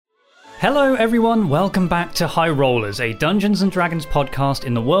Hello everyone, welcome back to High Rollers, a Dungeons & Dragons podcast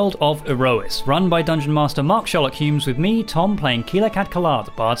in the world of Aerois, run by Dungeon Master Mark Sherlock Humes with me, Tom, playing Keelek Adkalar,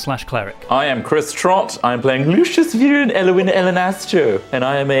 the Bard/Cleric. I am Chris Trott, I'm playing Lucius Viren Elwin Elenastro, and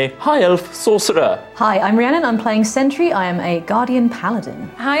I am a High Elf Sorcerer. Hi, I'm Rhiannon, I'm playing Sentry, I am a Guardian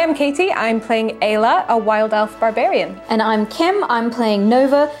Paladin. Hi, I'm Katie, I'm playing Ayla, a Wild Elf Barbarian. And I'm Kim, I'm playing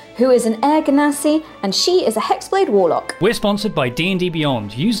Nova, who is an Air Ganassi, and she is a Hexblade Warlock. We're sponsored by D&D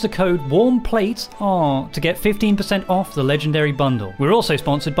Beyond. Use the code WARMPLATE to get 15% off the legendary bundle. We're also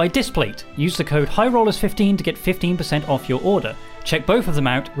sponsored by Displate. Use the code HighRollers15 to get 15% off your order. Check both of them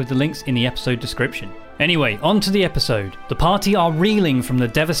out with the links in the episode description. Anyway, on to the episode. The party are reeling from the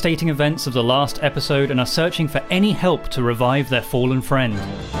devastating events of the last episode and are searching for any help to revive their fallen friend.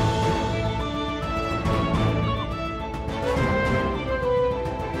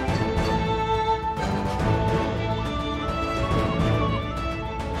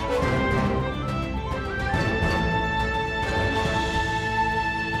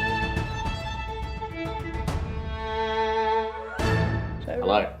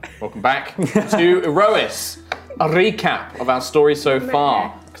 Hello, welcome back to Aerois, a recap of our story so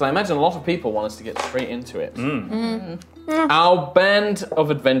far, because I imagine a lot of people want us to get straight into it. Our band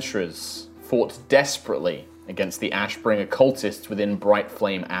of adventurers fought desperately against the Ashbringer cultists within Bright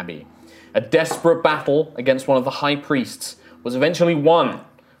Flame Abbey. A desperate battle against one of the high priests was eventually won,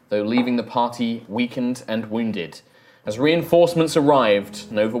 though leaving the party weakened and wounded. As reinforcements arrived,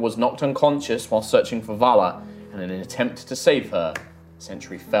 Nova was knocked unconscious while searching for Vala, and in an attempt to save her,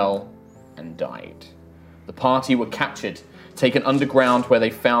 Sentry fell and died. The party were captured, taken underground where they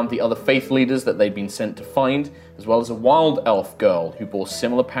found the other faith leaders that they'd been sent to find, as well as a wild elf girl who bore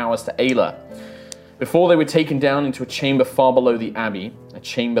similar powers to Ayla. Before they were taken down into a chamber far below the abbey, a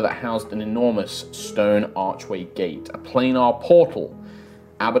chamber that housed an enormous stone archway gate, a planar portal.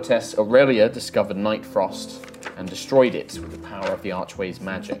 Abbotess Aurelia discovered Nightfrost and destroyed it with the power of the archway's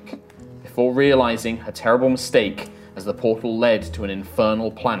magic, before realizing her terrible mistake as the portal led to an infernal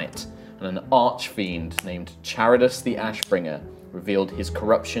planet, and an archfiend named Charidus the Ashbringer revealed his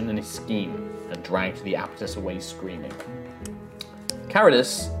corruption and his scheme and dragged the Abbotess away screaming.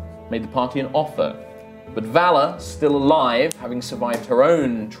 Charidus made the party an offer, but Vala, still alive, having survived her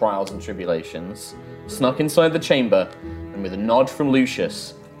own trials and tribulations, snuck inside the chamber and with a nod from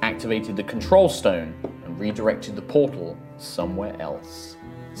Lucius, activated the control stone and redirected the portal somewhere else.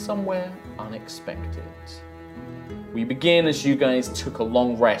 Somewhere unexpected. We begin as you guys took a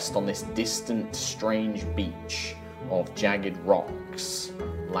long rest on this distant, strange beach of jagged rocks,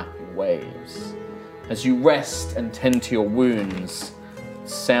 lapping waves. As you rest and tend to your wounds, the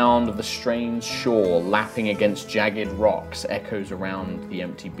sound of the strange shore lapping against jagged rocks echoes around the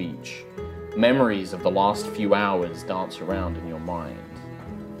empty beach. Memories of the last few hours dance around in your mind.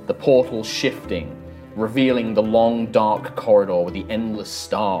 The portal shifting, revealing the long, dark corridor with the endless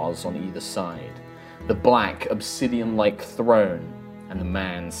stars on either side. The black, obsidian-like throne, and the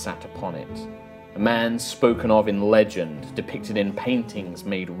man sat upon it. A man spoken of in legend, depicted in paintings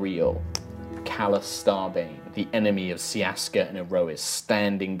made real. Callus Starbane, the enemy of Siaska and Aerois,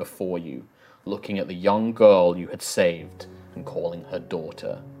 standing before you, looking at the young girl you had saved and calling her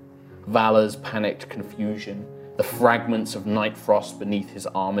daughter. Vala's panicked confusion, the fragments of Nightfrost beneath his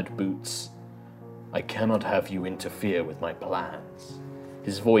armored boots. I cannot have you interfere with my plans.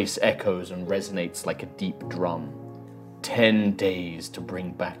 His voice echoes and resonates like a deep drum. 10 days to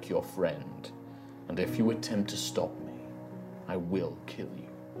bring back your friend, and if you attempt to stop me, I will kill you.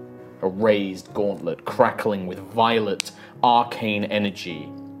 A raised gauntlet crackling with violet, arcane energy.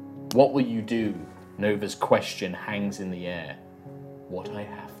 What will you do? Nova's question hangs in the air. What I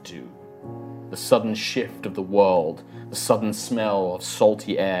have to. The sudden shift of the world, the sudden smell of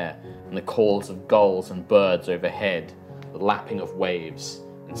salty air, and the calls of gulls and birds overhead, the lapping of waves,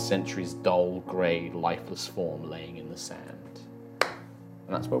 and Sentry's dull, grey, lifeless form laying in the sand. And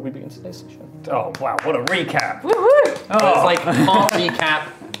that's where we begin today's session. Oh wow, what a recap! Woohoo! It's like part recap,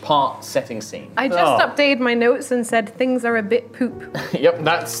 part setting scene. I just updated my notes and said things are a bit poop. Yep,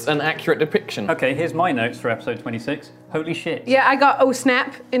 that's an accurate depiction. Okay, here's my notes for episode 26. Holy shit. Yeah, I got oh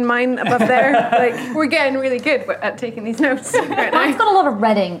snap in mine above there. Like, we're getting really good at taking these notes right Mine's now. got a lot of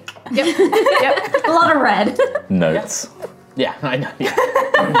red ink. Yep, yep. A lot of red. Notes. Yeah, I know. Yeah.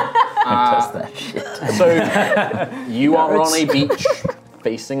 Does that shit. So, you are on a beach,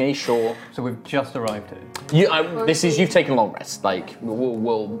 facing a shore. So we've just arrived here. You've taken a long rest. Like,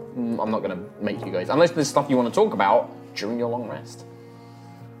 I'm not going to make you guys, unless there's stuff you want to talk about during your long rest.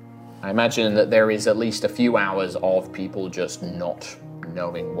 I imagine that there is at least a few hours of people just not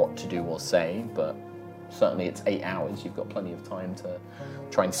knowing what to do or say, but certainly it's 8 hours. You've got plenty of time to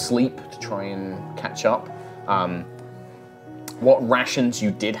try and sleep, to try and catch up. What rations you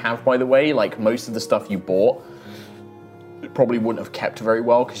did have, by the way, like most of the stuff you bought, it probably wouldn't have kept very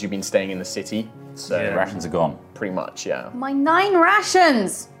well because you've been staying in the city. So Rations are gone. pretty much, yeah. My 9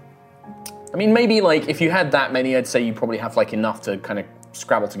 rations! I mean, maybe like if you had that many, I'd say you probably have like enough to kind of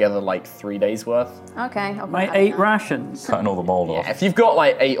scrabble together like 3 days worth. Okay, I'll My put 8 that. rations. Cutting all the mold off. If you've got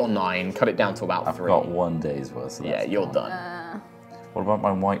like 8 or 9, cut it down to about I've 3. got 1 day's worth. So Yeah, that's you're fine. done. What about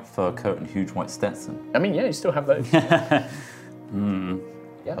my white fur coat and huge white Stetson? I mean, yeah, you still have those.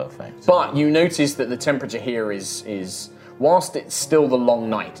 Perfect. But you notice that the temperature here is whilst it's still the long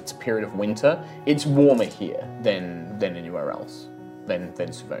night, it's a period of winter, it's warmer here than anywhere else. Than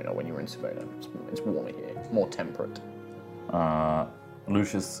Savona, when you were in Savona. It's warmer here, more temperate.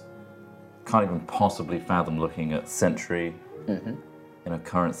 Lucius can't even possibly fathom looking at Sentry in a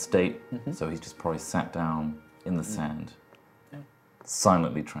current state, so he's just probably sat down in the sand,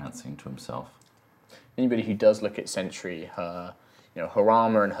 silently trancing to himself. Anybody who does look at Sentry, her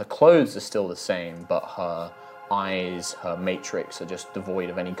armor and her clothes are still the same, but her eyes, her matrix are just devoid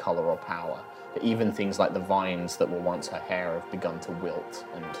of any color or power. Even things like the vines that were once her hair have begun to wilt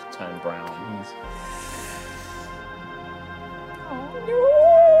and turn brown.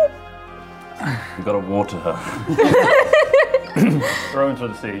 We've got to water her. Throw into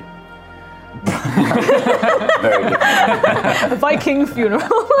the sea. Very different. A Viking funeral.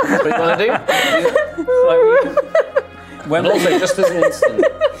 That's what you want to do? When And also, just as an instant,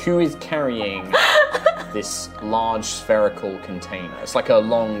 who is carrying this large spherical container? It's like a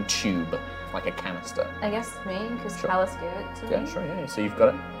long tube, like a canister. I guess me, because Callus gave it to Yeah, me. sure, yeah. So you've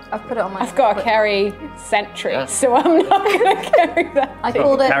got it. I've put it on my... I've got to carry Sentry, Yeah. so I'm not going to carry that. I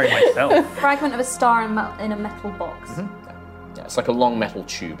called it carry myself. fragment of a star in a metal box. Yeah, it's like a long metal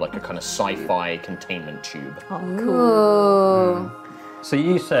tube, like a kind of sci-fi containment tube. Ooh. So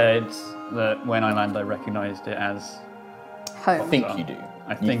you said that when I land, I recognised it as. I Home. think you do.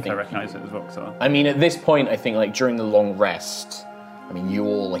 I You think I you recognise do. it as Voxar. I mean, at this point, I think like during the long rest, I mean, you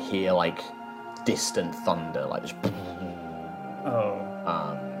all hear like distant thunder, like this, Oh.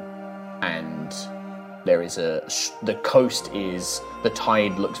 and there is the coast is, the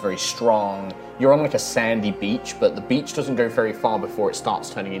tide looks very strong. You're on like a sandy beach, but the beach doesn't go very far before it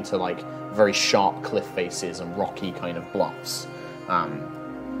starts turning into like very sharp cliff faces and rocky kind of bluffs.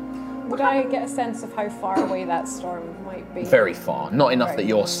 Would I get a sense of how far away that storm might be? Very far. Not enough Right. that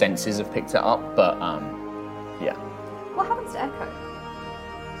your senses have picked it up, but yeah. What happens to Echo?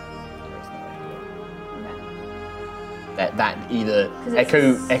 That either 'Cause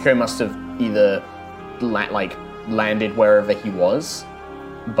it's- Echo must have either landed wherever he was,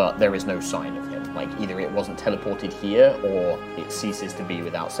 but there is no sign of him. Like either it wasn't teleported here, or it ceases to be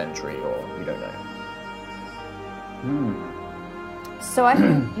without Sentry, or you don't know. So I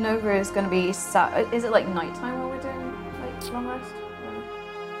think Nova is going to be sat... Is it like nighttime while we're doing like long rest?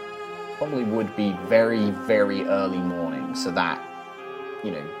 Probably would be very, very early morning, so that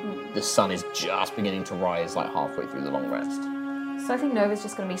the sun is just beginning to rise like halfway through the long rest. So I think Nova's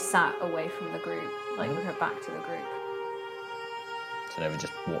just going to be sat away from the group, like with her back to the group. So Nova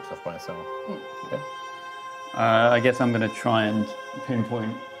just walks off by herself. Okay. I guess I'm going to try and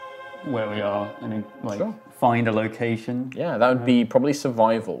pinpoint where we are and Sure. find a location. Yeah, that would be probably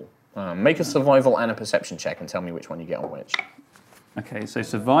survival. Make a survival and a perception check and tell me which one you get on which. Okay, so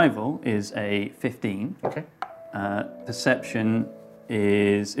survival is a 15. Okay. Perception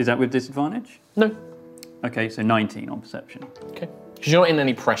is that with disadvantage? No. Okay, so 19 on perception. Okay. Because you're not in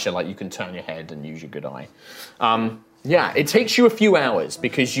any pressure, like you can turn your head and use your good eye. Yeah, it takes you a few hours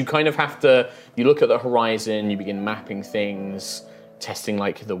because you kind of have to, you look at the horizon, you begin mapping things, testing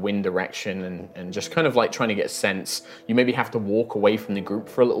like the wind direction and just kind of like trying to get a sense. You maybe have to walk away from the group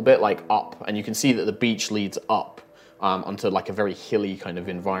for a little bit, like up, and you can see that the beach leads up onto like a very hilly kind of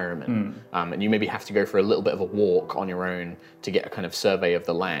environment. And you maybe have to go for a little bit of a walk on your own to get a kind of survey of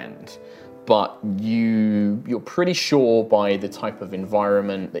the land. But you're pretty sure by the type of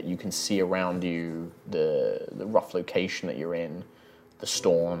environment that you can see around you, the rough location that you're in, the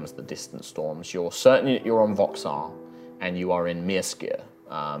storms, the distant storms, you're certain that you're on Voxar and you are in Mirskir,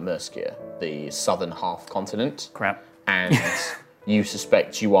 the southern half continent. Crap. And you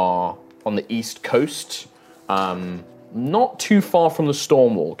suspect you are on the east coast, not too far from the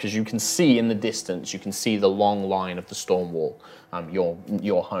storm wall, because you can see in the distance, you can see the long line of the storm wall,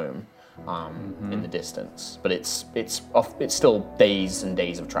 your home. In the distance, but it's still days and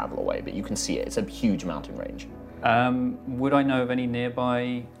days of travel away, but you can see it. It's a huge mountain range. Would I know of any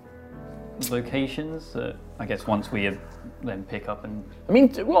nearby locations that I guess once we then pick up and... I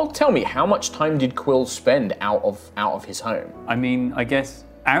mean, well, tell me, how much time did Quill spend out of his home? I mean, I guess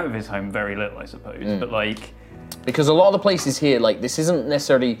out of his home very little, I suppose, but like... Because a lot of the places here, like, this isn't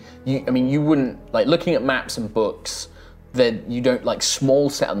necessarily... you wouldn't... Like, looking at maps and books, that you don't... Like, small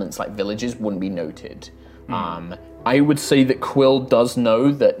settlements like villages wouldn't be noted. I would say that Quill does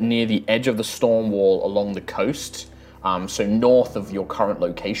know that near the edge of the storm wall along the coast, so north of your current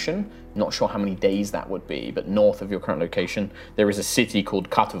location, not sure how many days that would be, but north of your current location, there is a city called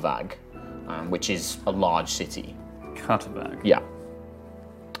Katuvag, which is a large city. Katuvag? Yeah.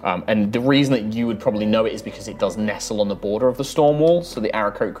 And the reason that you would probably know it is because it does nestle on the border of the storm wall, so the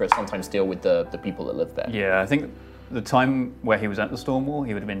Aarakocra sometimes deal with the people that live there. Yeah, I think the time where he was at the storm wall,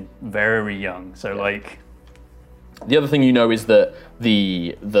 he would have been very young, so like... The other thing you know is that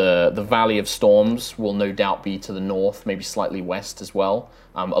the Valley of Storms will no doubt be to the north, maybe slightly west as well,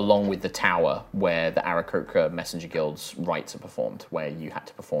 along with the tower where the Aarakocra Messenger Guild's rites are performed, where you had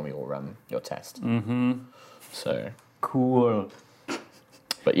to perform your test. Mm-hmm. So cool.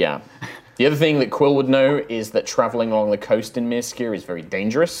 But yeah, the other thing that Quill would know is that traveling along the coast in Mirskir is very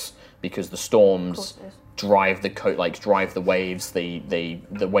dangerous because the storms drive the waves. The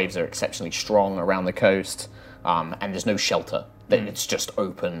waves are exceptionally strong around the coast. And there's no shelter. It's just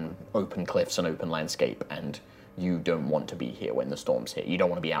open cliffs and open landscape, and you don't want to be here when the storms hit. You don't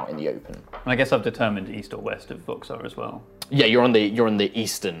want to be out in the open. And I guess I've determined east or west of Voxar as well. Yeah, you're on the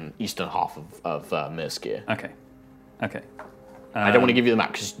eastern half of Mirskir. Okay. I don't want to give you the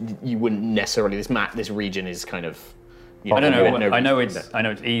map because you wouldn't necessarily. This region is kind of. I don't know. I know it's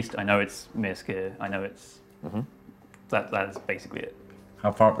east. I know it's Mirskir. I know it's. That's basically it.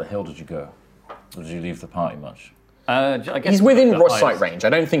 How far up the hill did you go? Or did you leave the party much? I guess he's within sight range. I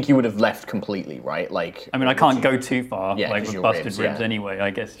don't think you would have left completely, right? Like, I mean, I can't go too far. Yeah, like with busted ribs anyway. I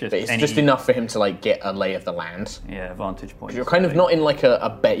guess just. But it's just enough for him to like get a lay of the land. Yeah, vantage point. You're kind of not in like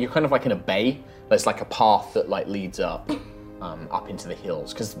a bay. You're kind of like in a bay. There's like a path that like leads up into the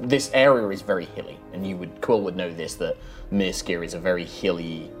hills because this area is very hilly, and Quill would know this that Mirskir is a very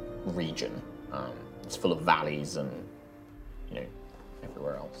hilly region. It's full of valleys and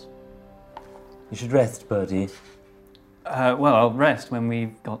everywhere else. You should rest, Birdie. Well, I'll rest when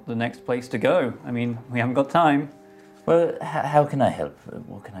we've got the next place to go. I mean, we haven't got time. Well, how can I help?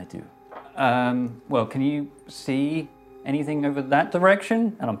 What can I do? Well, can you see anything over that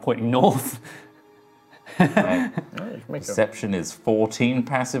direction? And I'm pointing north. Perception is 14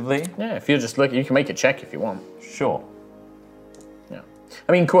 passively. Yeah, if you're just looking, you can make a check if you want. Sure. Yeah.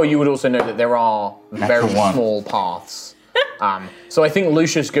 I mean, Quill, you would also know that there are very small paths. So I think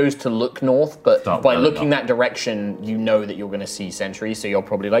Lucius goes to look north, but by looking that direction, you know that you're going to see sentries, so you're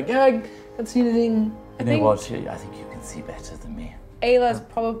probably like, yeah, I can't see anything. You know what? I think you can see better than me. Ayla's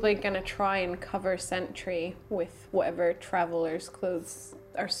probably going to try and cover sentry with whatever traveler's clothes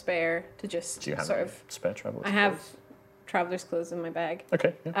are spare to just Do you have sort of... spare traveler's I have traveler's clothes in my bag.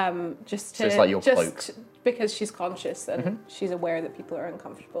 Okay. Yeah. Just to... So it's like your cloak. Just because she's conscious and she's aware that people are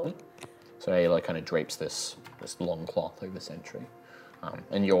uncomfortable. So Ayla kind of drapes this long cloth over Sentry.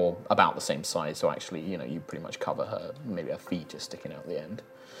 And you're about the same size, so actually, you pretty much cover her, maybe her feet just sticking out the end.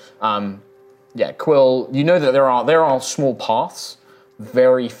 Yeah, Quill, you know that there are small paths,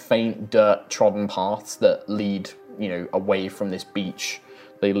 very faint dirt trodden paths that lead, away from this beach.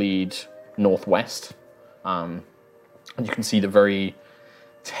 They lead northwest. And you can see the very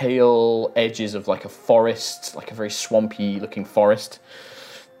tail edges of like a forest, like a very swampy looking forest.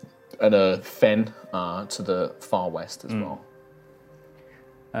 And a fen to the far west as well.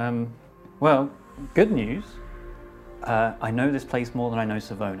 Well, good news. I know this place more than I know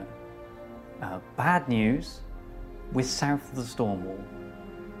Savona. Bad news, we're south of the storm wall,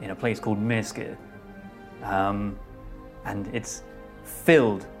 in a place called Mirskir. And it's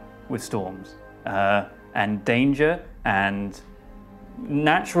filled with storms, and danger, and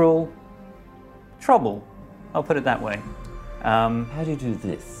natural trouble. I'll put it that way. How do you do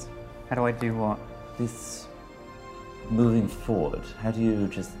this? How do I do what? This moving forward, how do you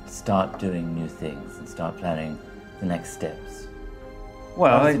just start doing new things and start planning the next steps?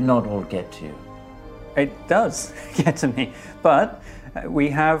 Well, how does it not all get to you? It does get to me, but we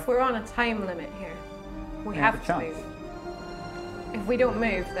have... We're on a time limit here. We have to move. If we don't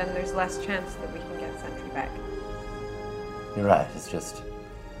move, then there's less chance that we can get Sentry back. You're right, it's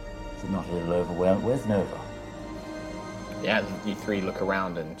not a little overwhelmed. Where's Nova? Yeah, you three look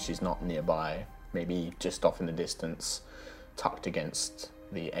around and she's not nearby. Maybe just off in the distance, tucked against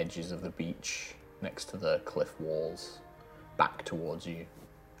the edges of the beach, next to the cliff walls, back towards you.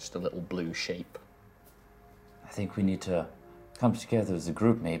 Just a little blue shape. I think we need to come together as a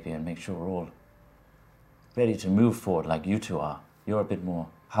group maybe and make sure we're all ready to move forward like you two are. You're a bit more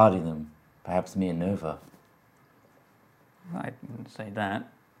hardy than perhaps me and Nova. I didn't say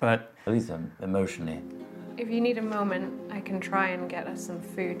that, but... At least emotionally. If you need a moment, I can try and get us some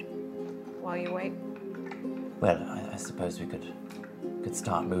food while you wait. Well, I suppose we could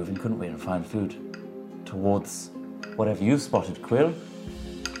start moving, couldn't we, and find food towards whatever you've spotted, Quill.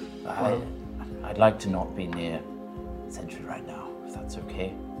 I'd like to not be near Sentry right now, if that's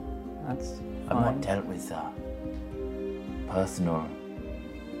okay. That's I've fine. not dealt with personal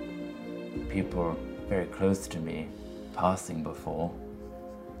people very close to me passing before.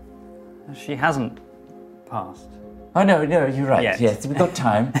 She hasn't passed. Oh, no, you're right. Yet. Yes, we've got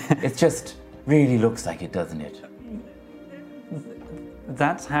time. It just really looks like it, doesn't it?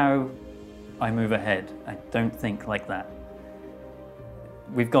 That's how I move ahead. I don't think like that.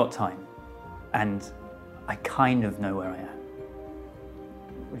 We've got time, and I kind of know where I am.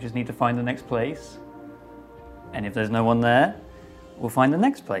 We just need to find the next place, and if there's no one there, we'll find the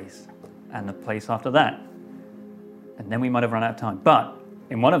next place, and the place after that. And then we might have run out of time. But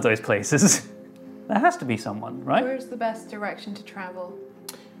in one of those places, there has to be someone, right? Where's the best direction to travel?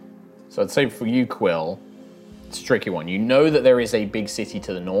 So I'd say for you, Quill, it's a tricky one. You know that there is a big city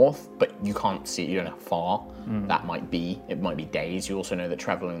to the north, but you can't see it. You don't know how far that might be. It might be days. You also know that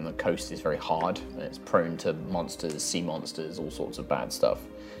traveling on the coast is very hard. It's prone to monsters, sea monsters, all sorts of bad stuff.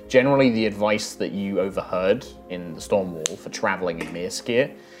 Generally, the advice that you overheard in the Storm Wall for traveling in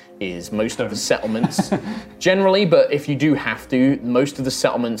Mirskir is most of the settlements, generally, but if you do have to, most of the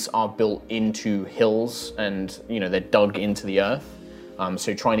settlements are built into hills and, they're dug into the earth.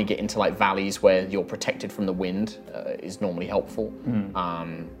 So trying to get into like valleys where you're protected from the wind is normally helpful.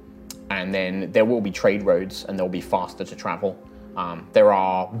 And then there will be trade roads and they'll be faster to travel. There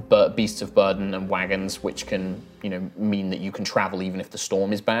are beasts of burden and wagons which can, mean that you can travel even if the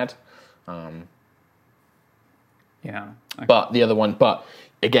storm is bad. Yeah. Okay. But the other one,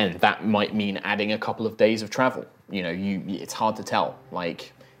 again, that might mean adding a couple of days of travel. It's hard to tell.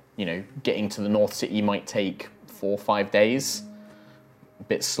 Like, getting to the North City might take 4 or 5 days. A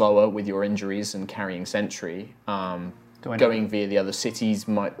bit slower with your injuries and carrying Sentry. Going via the other cities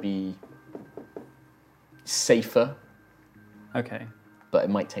might be safer. Okay. But it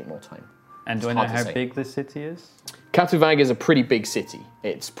might take more time. And do I know how big this city is? Katuvag is a pretty big city.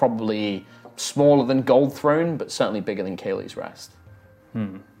 It's probably smaller than Gold Throne, but certainly bigger than Cayley's Rest.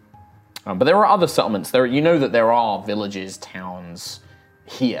 But there are other settlements. That there are villages, towns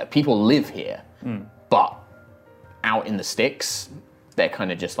here. People live here. But out in the sticks, they're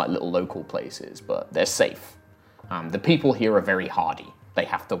kind of just like little local places, but they're safe. The people here are very hardy. They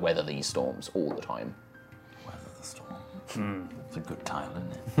have to weather these storms all the time. Weather the storm. It's a good tile,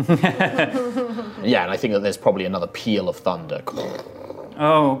 isn't it? Yeah, and I think that there's probably another peal of thunder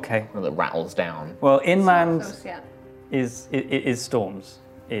Oh, okay. that rattles down. Well, inland Close yet. is storms,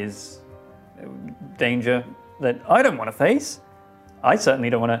 is danger that I don't want to face. I certainly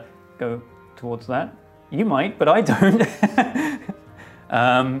don't want to go towards that. You might, but I don't.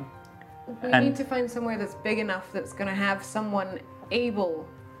 We need to find somewhere that's big enough that's going to have someone able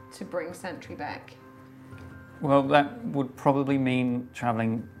to bring Sentry back. Well, that would probably mean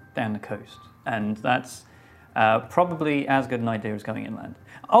traveling down the coast, and that's probably as good an idea as going inland.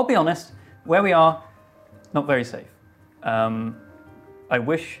 I'll be honest, where we are, not very safe. I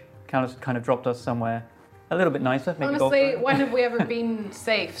wish Callus kind of dropped us somewhere a little bit nicer. Maybe Honestly, when have we ever been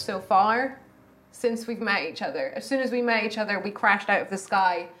safe so far? Since we've met each other. As soon as we met each other, we crashed out of the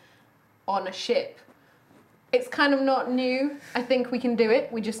sky on a ship. It's kind of not new. I think we can do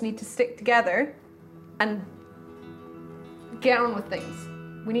it. We just need to stick together and get on with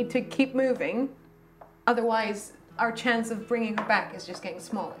things. We need to keep moving. Otherwise, our chance of bringing her back is just getting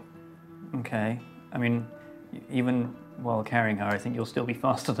smaller. Okay. I mean, even while carrying her, I think you'll still be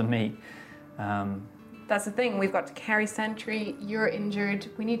faster than me. That's the thing. We've got to carry Sentry. You're injured.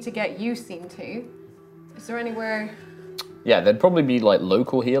 We need to get you seen to. Is there anywhere... Yeah, there'd probably be like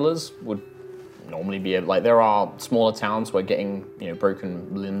local healers would normally be able, like there are smaller towns where getting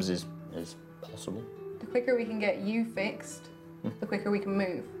broken limbs is possible. The quicker we can get you fixed, the quicker we can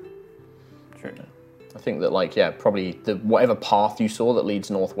move. True. I think that probably whatever path you saw that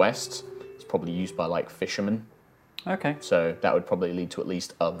leads northwest is probably used by like fishermen. Okay. So that would probably lead to at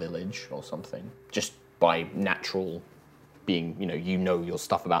least a village or something, just by natural being, your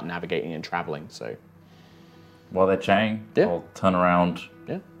stuff about navigating and traveling. So While they're chatting, I'll turn around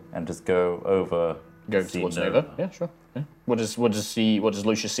and just go over. Go towards Nova. Yeah, sure. Yeah. What does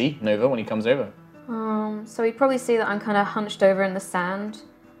Lucius see, Nova, when he comes over? So he'd probably see that I'm kind of hunched over in the sand,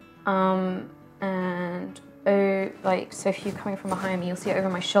 and so if you're coming from behind me, you'll see it over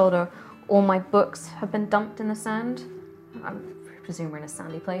my shoulder. All my books have been dumped in the sand. I presume we're in a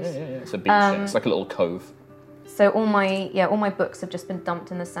sandy place. Yeah. It's a beach. It's like a little cove. So all my books have just been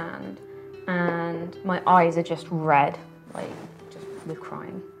dumped in the sand, and my eyes are just red, just with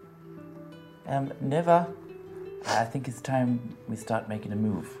crying. Nova, I think it's time we start making a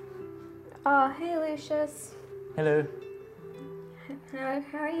move. Oh, hey Lucius. Hello. How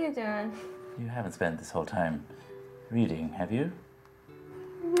are you doing? You haven't spent this whole time reading, have you?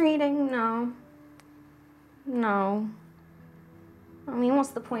 Reading? No. I mean, what's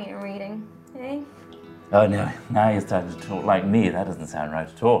the point in reading, eh? Oh no, now you're starting to talk like me. That doesn't sound right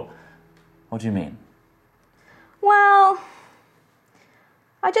at all. What do you mean? Well,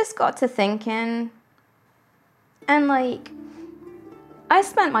 I just got to thinking, and I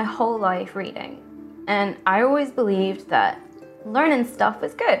spent my whole life reading, and I always believed that learning stuff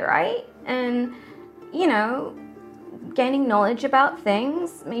was good, right? And, gaining knowledge about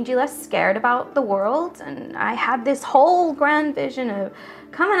things made you less scared about the world, and I had this whole grand vision of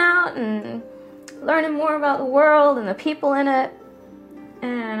coming out and learning more about the world and the people in it,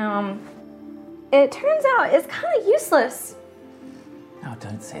 and it turns out it's kind of useless. Oh,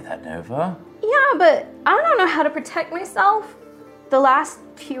 don't say that, Nova. Yeah, but I don't know how to protect myself. The last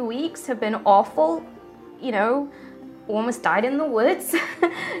few weeks have been awful. Almost died in the woods,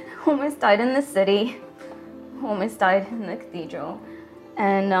 almost died in the city, almost died in the cathedral.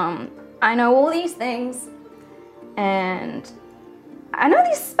 And I know all these things, and I know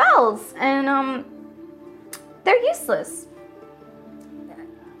these spells, and they're useless.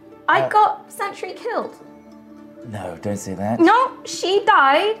 I got Sentry killed. No, don't say that. No, she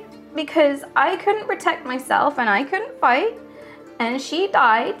died because I couldn't protect myself and I couldn't fight. And she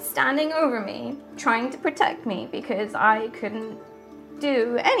died standing over me, trying to protect me because I couldn't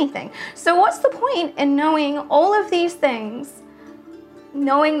do anything. So what's the point in knowing all of these things?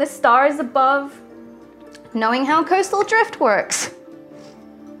 Knowing the stars above, knowing how coastal drift works,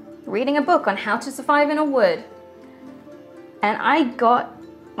 reading a book on how to survive in a wood. And I got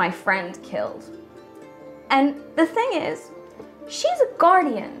my friend killed. And the thing is, she's a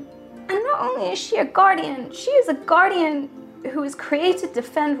guardian. And not only is she a guardian, she is a guardian who is created to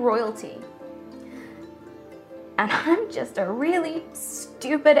defend royalty. And I'm just a really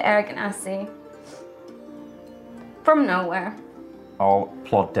stupid Aerois from nowhere. I'll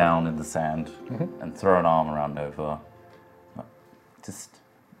plod down in the sand and throw an arm around Nova. Just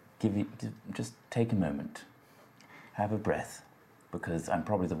take a moment. Have a breath. Because I'm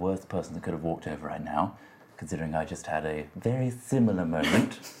probably the worst person that could have walked over right now, considering I just had a very similar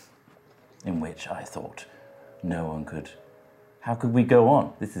moment in which I thought no one could. How could we go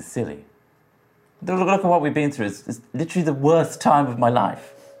on? This is silly. Look at what we've been through. It's literally the worst time of my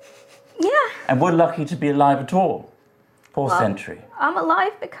life. Yeah. And we're lucky to be alive at all. Poor Sentry. I'm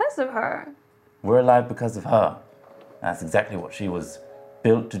alive because of her. We're alive because of her. That's exactly what she was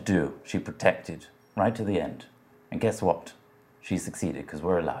built to do. She protected right to the end. And guess what? She succeeded because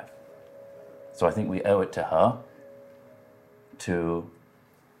we're alive. So I think we owe it to her to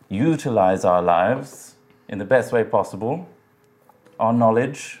utilize our lives in the best way possible, our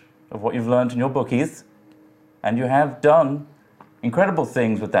knowledge of what you've learned in your bookies, and you have done incredible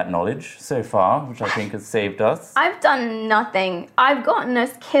things with that knowledge so far, which I think has saved us. I've done nothing. I've gotten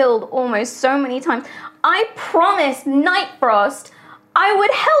us killed almost so many times. I promised Nightfrost I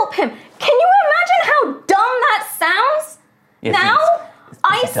would help him. Can you imagine how dumb that sounds? Yes, now,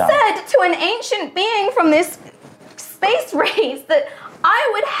 I dumb. said to an ancient being from this space race that I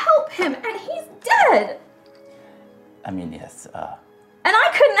would help him, and he's dead. I mean, yes. And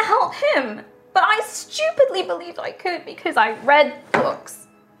I couldn't help him, but I stupidly believed I could because I read books.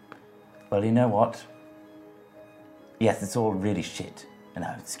 Well, you know what? Yes, it's all really shit. And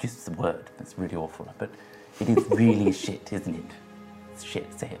excuse the word, it's really awful, but it is really shit, isn't it? It's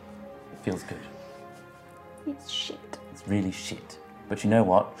shit, say it. It feels good. It's shit. It's really shit. But you know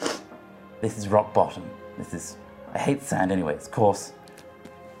what? This is rock bottom. I hate sand anyway, it's coarse.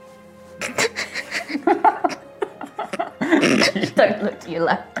 Don't look to your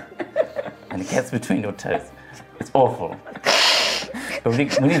left. And it gets between your toes. It's awful. But we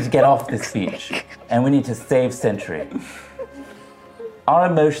need to get off this beach. And we need to save Sentry. Our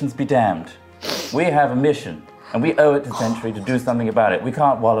emotions be damned. We have a mission. And we owe it to Sentry to do something about it. We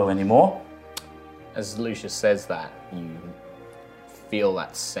can't wallow anymore. As Lucius says that, you feel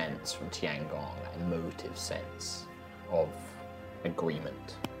that sense from Tiangong, that emotive sense of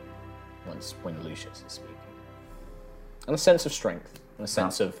agreement when Lucius is speaking. And a sense of strength, and a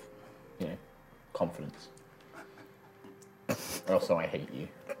sense of, confidence. Or else I hate you.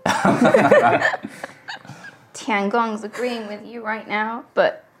 Tiangong's agreeing with you right now,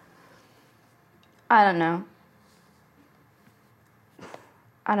 but I don't know.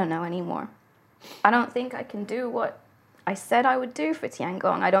 I don't know anymore. I don't think I can do what I said I would do for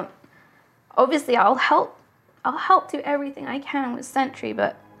Tiangong. I don't. Obviously, I'll help do everything I can with Sentry,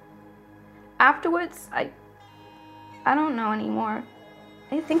 but afterwards, I don't know anymore.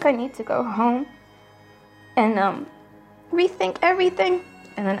 I think I need to go home and rethink everything.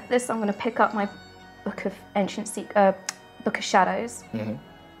 And then at this, I'm gonna pick up my book of Book of Shadows. Mm-hmm.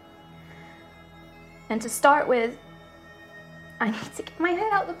 And to start with, I need to get my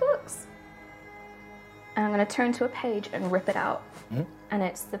head out the books. And I'm going to turn to a page and rip it out. Mm-hmm. And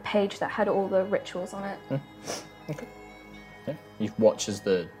it's the page that had all the rituals on it. Okay. Yeah. You watch as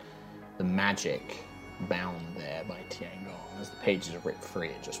the magic bound there by Tiangong, as the pages are ripped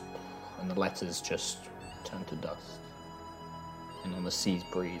free, and the letters just turn to dust. And on the sea's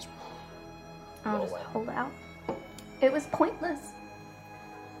breeze, I'll roll just away. hold out. It was pointless.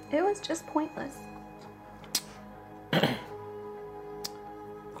 It was just pointless.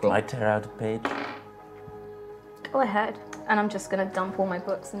 Cool. I tear out a page. Go ahead. And I'm just going to dump all my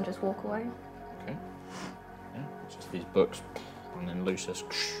books and just walk away. Okay. Yeah, it's just these books, and then Lucius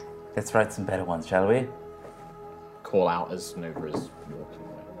Let's write some better ones, shall we? call out as Nova is walking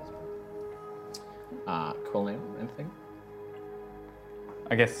away. Calling anything?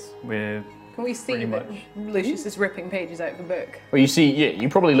 I guess we're... Can we see Pretty that much. Lucius is ripping pages out of the book? Well, you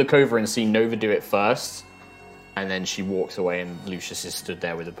probably look over and see Nova do it first, and then she walks away, and Lucius is stood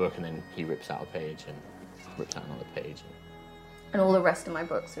there with a book, and then he rips out a page and rips out another page, and And all the rest of my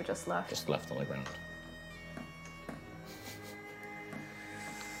books are just left. just left on the ground.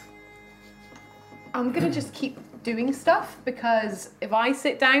 I'm gonna just keep doing stuff because if I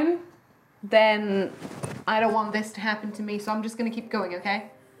sit down, then I don't want this to happen to me. So I'm just gonna keep going, okay?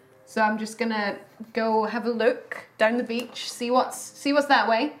 So I'm just gonna go have a look down the beach, see what's that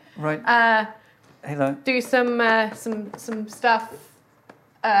way. Right. Hello. Do some stuff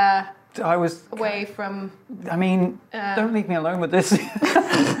I was... away from. I mean, don't leave me alone with this.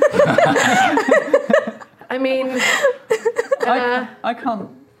 I mean, I can't...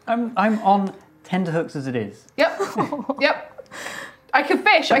 I'm on tenterhooks as it is. yep. I could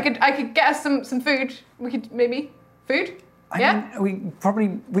fish. I could get us some food. We could maybe food. Yeah. I mean,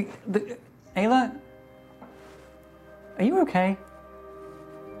 Ayla, are you okay?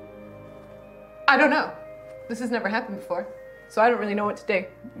 I don't know. This has never happened before, so I don't really know what to do.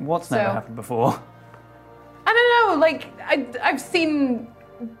 What's never So- happened before? I don't know. Like I've seen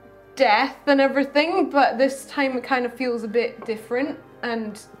death and everything, but this time it kind of feels a bit different,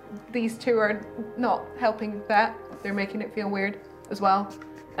 and these two are not helping that. They're making it feel weird as well,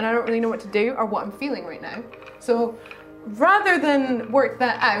 and I don't really know what to do or what I'm feeling right now. So rather than work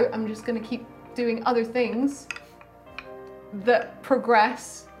that out, I'm just going to keep doing other things that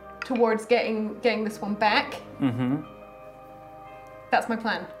progress towards getting this one back. Mm-hmm. That's my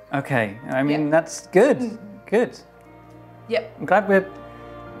plan. Okay, I mean, Yeah. that's good. Good. Yep. I'm glad we're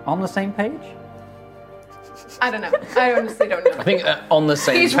on the same page. I don't know. I honestly don't know. I think on the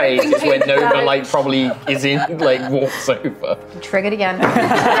same He's page ripping is when pages Nova out. probably is in, walks over. Triggered again.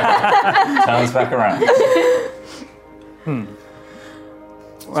 Turns back around.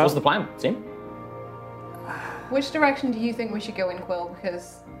 So what's the plan, team? Which direction do you think we should go in, Quill?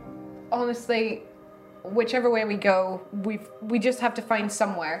 Because honestly, whichever way we go, we just have to find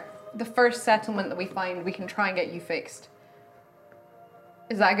somewhere. The first settlement that we find, we can try and get you fixed.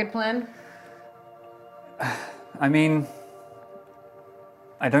 Is that a good plan? I mean,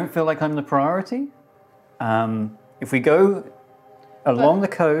 I don't feel like I'm the priority. If we go along the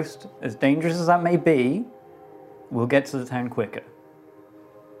coast, as dangerous as that may be, we'll get to the town quicker.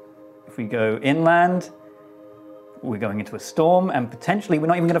 If we go inland, we're going into a storm, and potentially we're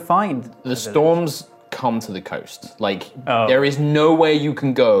not even going to find The storms come to the coast. Oh. There is nowhere you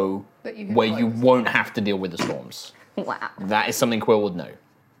can go That you can where you avoid. won't have to deal with the storms. Wow. That is something Quill would know.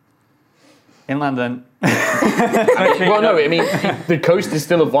 Inland then. Well, no, I mean, the coast is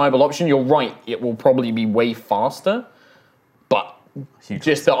still a viable option. You're right, it will probably be way faster, but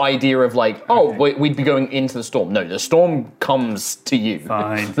just the idea of we'd be going into the storm. No, the storm comes to you.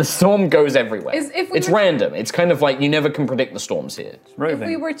 Fine. The storm goes everywhere. If we It's were- random. It's kind of like you never can predict the storms here. Roving. If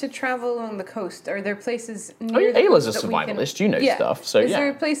we were to travel along the coast, are there places Oh, near the Ayla's coast a that we can- survivalist. You know stuff, so Is yeah. there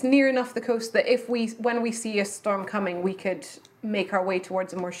a place near enough the coast that when we see a storm coming, we could make our way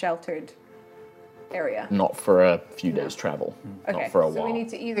towards a more sheltered area? Not for a few days' travel. Okay, Not for a so while. we need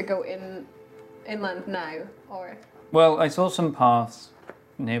to either go inland now or. Well, I saw some paths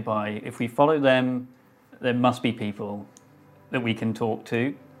nearby. If we follow them, there must be people that we can talk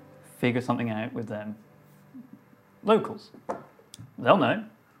to, figure something out with them. locals. They'll know,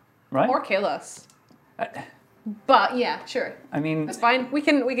 right? Or kill us. But yeah, sure. I mean, That's fine. We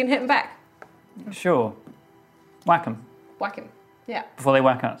can hit him back. sure. Whack them Whack him. Yeah. before they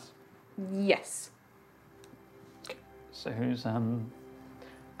whack us. Yes. So who's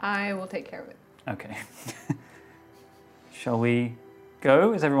I will take care of it. okay? Shall we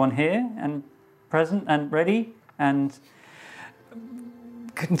go? Is everyone here and present and ready and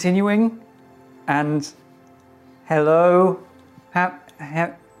continuing? And hello,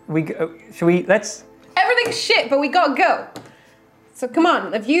 we go? Shall we? Let's. Everything's shit, but we gotta go. So come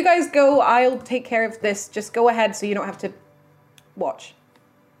on, if you guys go, I'll take care of this. Just go ahead so you don't have to watch.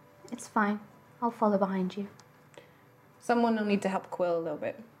 It's fine. I'll follow behind you. Someone will need to help Quill a little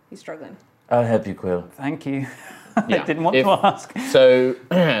bit. He's struggling. I'll help you, Quill. Thank you. Yeah. I didn't want to ask. So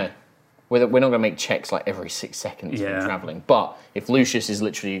we're not going to make checks like every 6 seconds when Yeah. traveling. But if Lucius is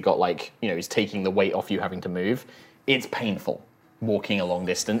literally got like, he's taking the weight off you having to move, it's painful walking a long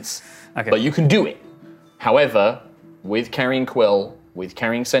distance. Okay. But you can do it. However, with carrying Quill, with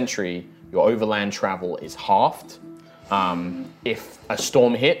carrying Sentry, your overland travel is halved. If a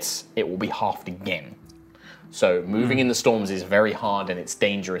storm hits, it will be halved again. So moving in the storms is very hard and it's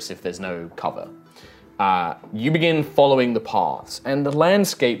dangerous if there's no cover. You begin following the paths, and the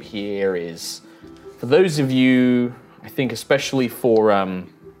landscape here is, for those of you, I think especially for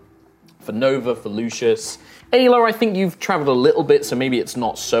Nova, for Lucius, Ayla, I think you've traveled a little bit, so maybe it's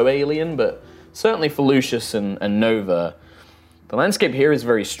not so alien, but certainly for Lucius and Nova, the landscape here is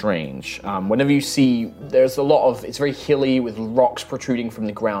very strange. Whenever you see, there's a lot of, it's very hilly with rocks protruding from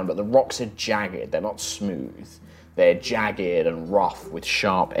the ground, but the rocks are jagged, they're not smooth. They're jagged and rough with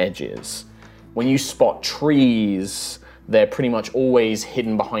sharp edges. When you spot trees, they're pretty much always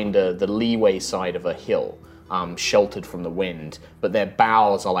hidden behind the leeway side of a hill, sheltered from the wind, but their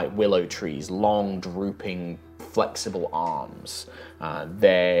boughs are like willow trees, long, drooping, flexible arms.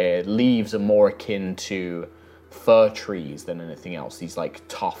 Their leaves are more akin to fir trees than anything else, these like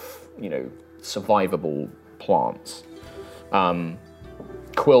tough, survivable plants.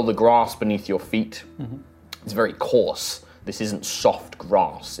 Quill, the grass beneath your feet is very coarse. This isn't soft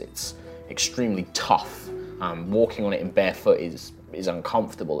grass, it's extremely tough. Walking on it in barefoot is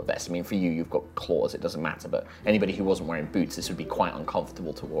uncomfortable at best. I mean, for you, you've got claws, it doesn't matter, but anybody who wasn't wearing boots, this would be quite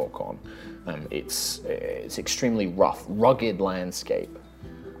uncomfortable to walk on. It's extremely rough, rugged landscape.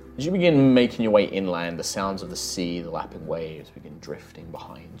 As you begin making your way inland, the sounds of the sea, the lapping waves begin drifting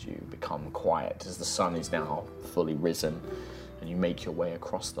behind you, become quiet as the sun is now fully risen, and you make your way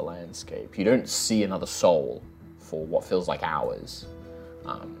across the landscape. You don't see another soul for what feels like hours.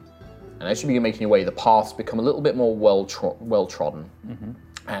 And as you begin making your way, the paths become a little bit more well-trodden,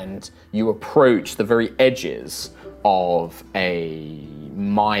 and you approach the very edges of a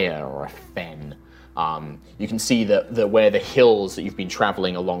mire or a fen. You can see that where the hills that you've been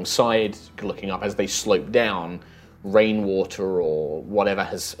traveling alongside, looking up as they slope down, rainwater or whatever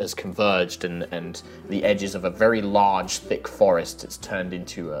has converged, and the edges of a very large, thick forest has turned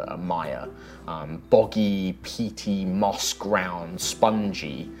into a mire. Boggy, peaty, moss ground,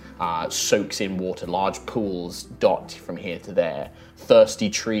 spongy, soaks in water. Large pools dot from here to there. Thirsty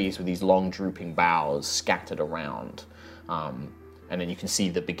trees with these long drooping boughs scattered around. And then you can see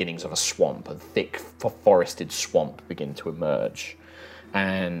the beginnings of a swamp, a thick forested swamp begin to emerge.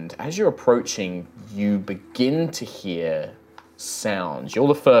 And as you're approaching, you begin to hear sounds. You're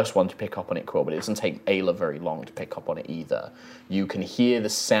the first one to pick up on it, Quill, but it doesn't take Ayla very long to pick up on it either. You can hear the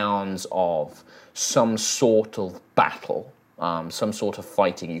sounds of some sort of battle, some sort of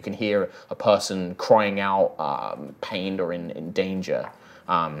fighting. You can hear a person crying out, pained or in danger.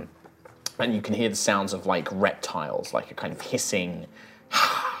 And you can hear the sounds of like reptiles, like a kind of hissing,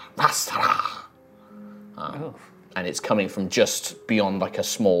 and it's coming from just beyond like a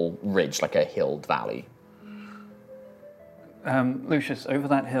small ridge, like a hilled valley. Lucius, over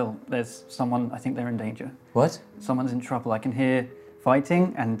that hill, there's someone, I think they're in danger. What? Someone's in trouble. I can hear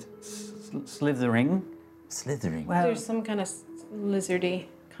fighting and slithering. Slithering? Well, There's some kind of lizardy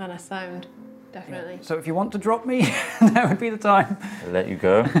kind of sound, definitely. so if you want to drop me, that would be the time. I'll let you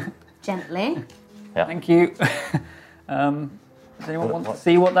go. Gently. Thank you. Does anyone want to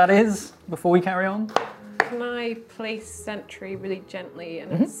see what that is before we carry on? Can I place Sentry really gently in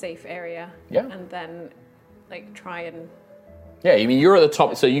a safe area? Yeah. And then, like, try and... Yeah, I mean, you're at the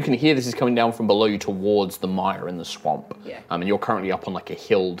top, so you can hear this is coming down from below you towards the mire in the swamp. Yeah. And you're currently up on like a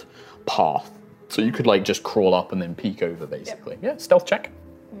hilled path. So you could like just crawl up and then peek over, basically. Yeah, stealth check.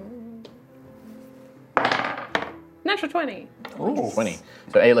 Natural 20. Ooh. 20.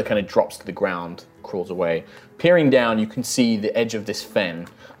 So Ayla kind of drops to the ground, crawls away. Peering down, you can see the edge of this fen.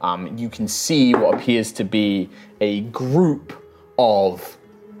 You can see what appears to be a group of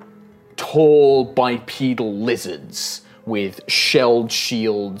tall bipedal lizards with shelled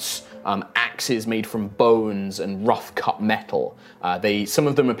shields, axes made from bones and rough cut metal. Some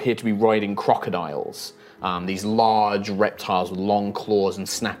of them appear to be riding crocodiles. These large reptiles with long claws and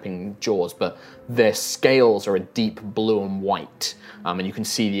snapping jaws, but their scales are a deep blue and white, and you can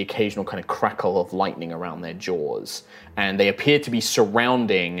see the occasional kind of crackle of lightning around their jaws. And they appear to be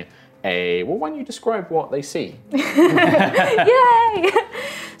surrounding well, why don't you describe what they see? Yay!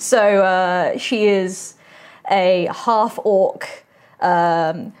 So she is a half-orc,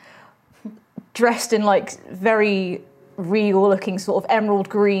 dressed in like very regal-looking sort of emerald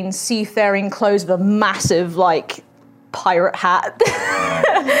green seafaring clothes with a massive like pirate hat,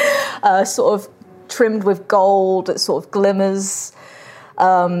 sort of trimmed with gold that sort of glimmers.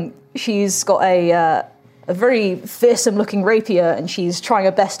 She's got a very fearsome-looking rapier, and she's trying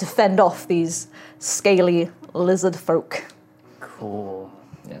her best to fend off these scaly lizard folk. Cool.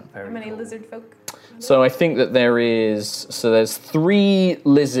 Yeah. How many lizard folk? So I think that there's 3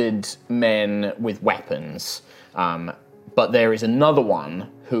 lizard men with weapons, but there is another one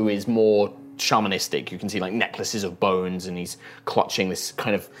who is more shamanistic. You can see like necklaces of bones, and he's clutching this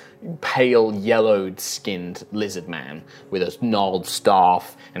kind of pale yellowed skinned lizard man with a gnarled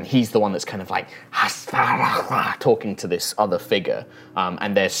staff, and he's the one that's kind of like talking to this other figure,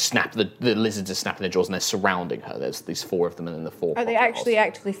 and the lizards are snapping their jaws and they're surrounding her. There's these 4 of them, and then the 4 Are they crocodiles.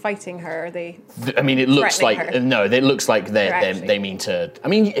 actually fighting her? Are they? I mean, it looks like threatening her? no. It looks like actually- they mean to. I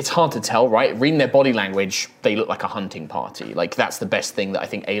mean, it's hard to tell, right? Reading their body language, they look like a hunting party. Like that's the best thing that I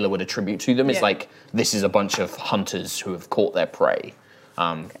think Ayla would attribute to them. Is Yeah. like this is a bunch of hunters who have caught their prey.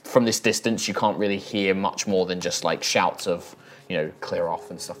 From this distance, you can't really hear much more than just like shouts of, clear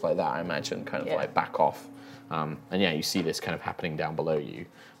off and stuff like that. I imagine, kind of like back off. And yeah, you see this kind of happening down below you.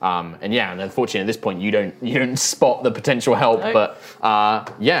 And unfortunately at this point you don't spot the potential help. No. But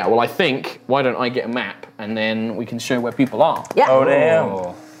well, I think why don't I get a map and then we can show where people are. Yeah. Oh,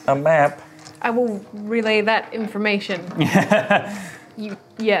 damn. A map. I will relay that information. That.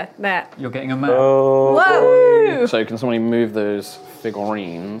 You're getting a map. Oh, Whoa! So can somebody move those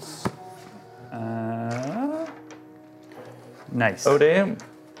figurines? Nice. oh damn.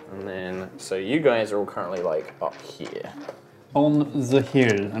 And then, so you guys are all currently like up here. On the hill,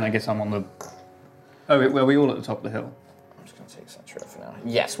 and I guess I'm on the. Oh, were we all at the top of the hill? I'm just going to take Centuria for now.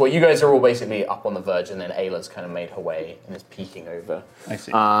 Yes, well, you guys are all basically up on the verge, and then Ayla's kind of made her way and is peeking over. I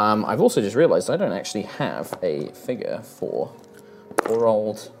see. I've also just realised I don't actually have a figure for poor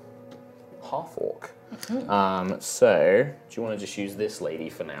old half-orc. So, do you want to just use this lady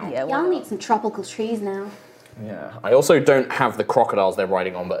for now? Yeah, Y'all need some tropical trees now. Yeah. I also don't have the crocodiles they're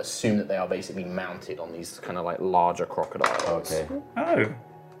riding on, but assume that they are basically mounted on these kind of like larger crocodiles. Okay. Oh,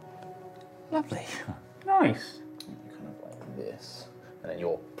 Lovely. nice. Kind of like this. And then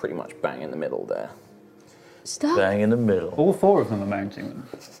you're pretty much bang in the middle there. Stop. Bang in the middle. All 4 of them are mounting them.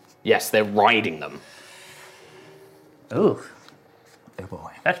 Yes, they're riding them. Ugh, Oh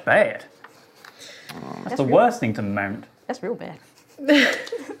boy. that's bad. That's the worst thing to mount. That's real bad.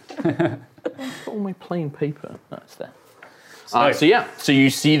 All my plain paper. That's there. So- So you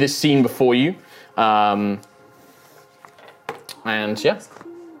see this scene before you. And yeah.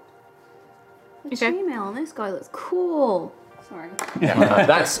 The tree mail on this guy looks cool. Sorry.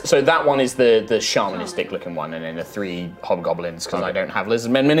 That one is the shamanistic looking one, and then the 3 hobgoblins, because I don't have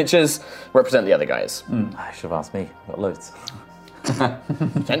lizard men miniatures, represent the other guys. I should have asked me. I've got loads.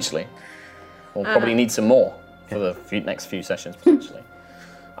 Potentially. We'll probably need some more for the next few sessions, potentially.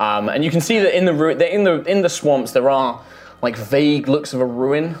 And you can see that in the swamps there are like vague looks of a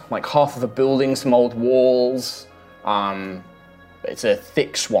ruin, like half of a building, some old walls. It's a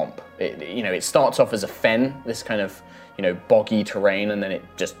thick swamp. It starts off as a fen, this kind of boggy terrain, and then it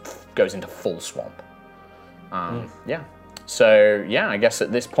just goes into full swamp. Yeah. So yeah, I guess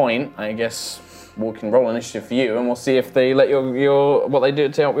at this point, we can roll initiative for you, and we'll see if they let what they do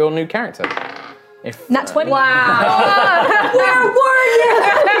to help your new character. If Nat 20. Wow. Where were you?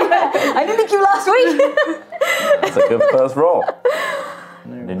 I didn't think you last week. That's a good first roll.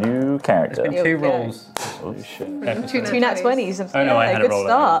 The new character. 2 rolls. Oh shit. Two Nat 20s. Oh, no, I had a good roll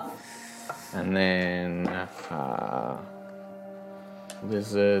start. And then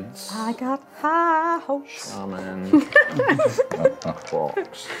lizards, I got high hopes. shaman,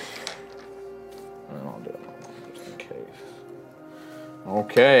 rocks. And I'll do another one just in case.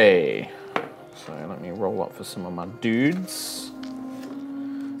 Okay. So let me roll up for some of my dudes.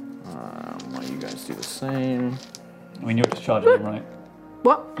 While you guys do the same. I mean, you're just charging him, right?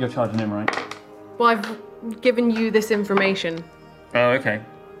 What? You're charging him, right? Well, I've given you this information, Oh, okay.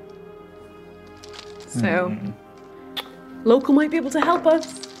 so local might be able to help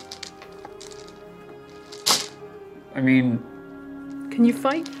us. I mean, Can you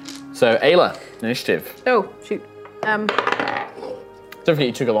fight? So, Ayla, initiative. Oh, shoot. Don't forget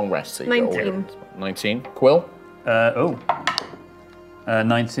you took a long rest. So you got all 19. your- 19. Quill?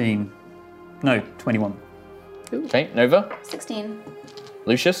 19. No, 21. Okay, Nova? 16.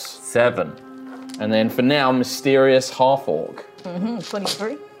 Lucius? 7. And then for now, Mysterious Half-Orc.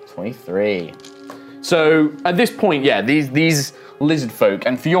 23. 23. So at this point, yeah, these lizard folk,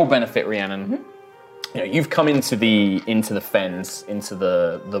 and for your benefit, Rhiannon, you know, you've come into the fens, into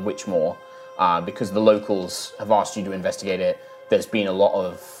the Witchmoor, because the locals have asked you to investigate it. There's been a lot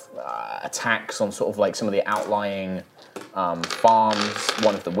of attacks on sort of like some of the outlying farms.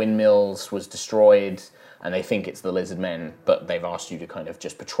 One of the windmills was destroyed, and they think it's the lizard men, but they've asked you to kind of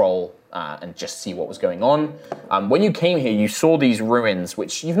just patrol and just see what was going on. When you came here, you saw these ruins,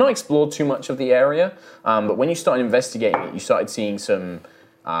 which you've not explored too much of the area, but when you started investigating it, you started seeing some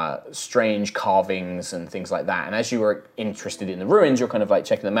strange carvings and things like that. And as you were interested in the ruins, you're kind of like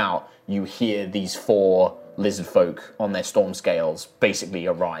checking them out, you hear these 4 lizard folk on their storm scales basically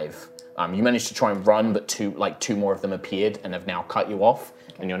arrive. You managed to try and run, but two more of them appeared and have now cut you off,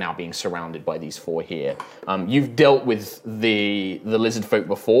 and you're now being surrounded by these 4 here. You've dealt with the lizard folk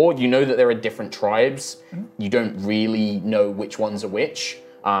before. You know that there are different tribes. You don't really know which ones are which,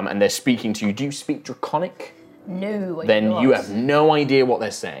 and they're speaking to you. Do you speak Draconic? No, I Then do not. you have no idea what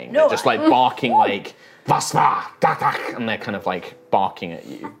they're saying. They're just like barking like Vasva, Datak, and they're kind of like barking at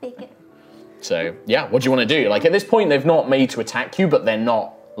you. So yeah, what do you want to do? Like at this point, they've not made to attack you, but they're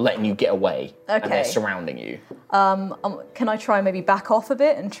not letting you get away, and they're Okay. surrounding you. Can I try and maybe back off a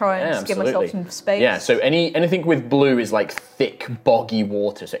bit and try and just give myself some space? Yeah, so anything with blue is like thick, boggy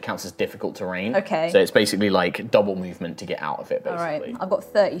water, so it counts as difficult terrain. Okay. So it's basically like double movement to get out of it, All basically. right, I've got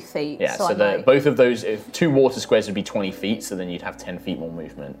 30 feet. Yeah, so I might- both of those, if 2 water squares would be 20 feet, so then you'd have 10 feet more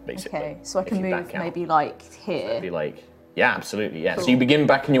movement, basically. Okay, so I if can you move back out. maybe like here. Be like, yeah, absolutely, yeah. So Cool. you begin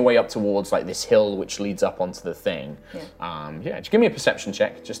backing your way up towards like this hill which leads up onto the thing. Yeah, just give me a perception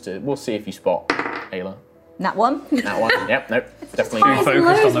check, we'll see if you spot Ayla. Nat 1. That one, yep, nope, definitely. too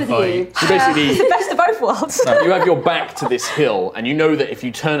focused on the fight. So basically, Best of both worlds. you have your back to this hill, and you know that if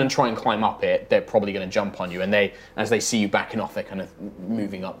you turn and try and climb up it, they're probably going to jump on you. And as they see you backing off, they're kind of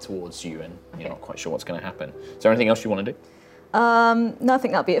moving up towards you, and you're not quite sure what's going to happen. Is there anything else you want to do? No, I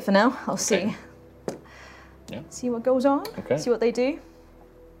think that'll be it for now. I'll see. Yeah. See what goes on. Okay. See what they do.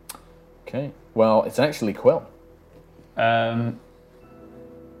 Okay. Well, it's actually Quill. Are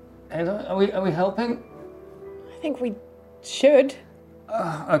we helping? I think we should.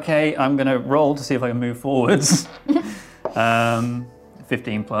 Okay, I'm gonna roll to see if I can move forwards.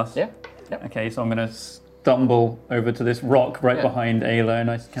 15 plus. Yeah. Yep. Okay, so I'm gonna stumble over to this rock right behind Ayla, and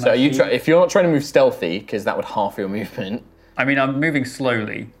If you're not trying to move stealthy, because that would half your movement. I mean, I'm moving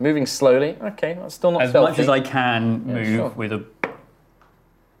slowly. Moving slowly. Okay, that's still not As stealthy. much as I can move sure. with a...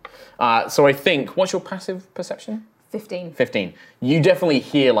 So I think, what's your passive perception? 15. 15. You definitely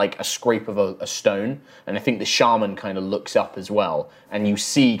hear like a scrape of a stone, and I think the shaman kind of looks up as well, and you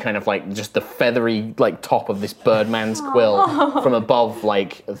see kind of like just the feathery like top of this birdman's quill from above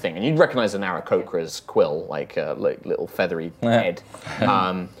like the thing, and you'd recognize an Aarakocra's quill, like little feathery head,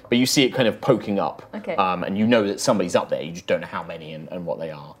 but you see it kind of poking up, Okay. And you know that somebody's up there. You just don't know how many and what they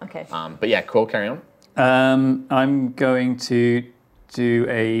are. Okay. But yeah, Quill, carry on. I'm going to do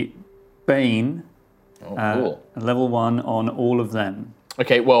a Bane. Oh, cool. Level 1 on all of them.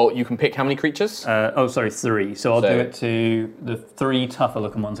 Okay, well, you can pick how many creatures? 3. So I'll So- do it to the 3 tougher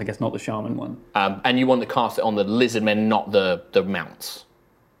looking ones, I guess not the shaman one. And you want to cast it on the lizard men, not the mounts.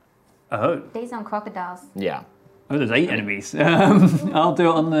 Oh. Days on crocodiles. Yeah. Oh, there's 8 enemies. I'll do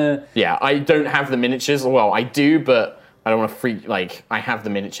it on the... Yeah, I don't have the miniatures. Well, I do, but I don't want to I have the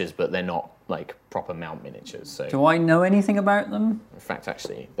miniatures, but they're not, like, proper mount miniatures. So, Do I know anything about them? in fact,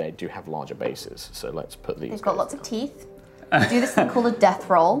 actually, they do have larger bases. So let's put these. They've got guys lots of down. teeth. Do this thing called a death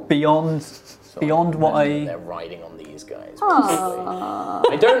roll. Beyond what They're riding on these guys.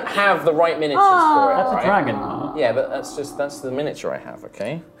 I don't have the right miniatures for it. That's a right? dragon, though. Yeah, but that's the miniature I have.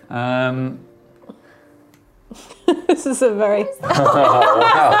 Okay. This is a very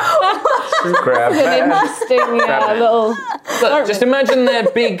Grab that. interesting little. Look, just imagine they're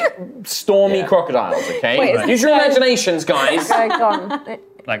big, stormy crocodiles. Okay. Wait, Use your imaginations, guys. Guy gone.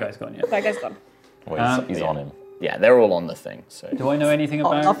 That guy's gone, yeah. That guy's gone. Oh, he's on him. Yeah, they're all on the thing. So. Do I know anything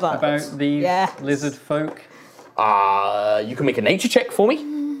love about that. these Yes. lizard folk? You can make a nature check for me.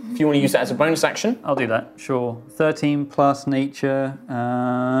 if you want to use that as a bonus action. I'll do that, sure. 13 plus nature,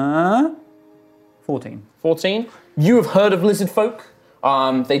 14. 14. You have heard of lizard folk.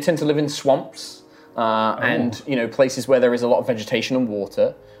 They tend to live in swamps and places where there is a lot of vegetation and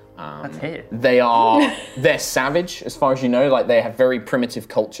water. That's here. They're savage, as far as you know. Like, they have very primitive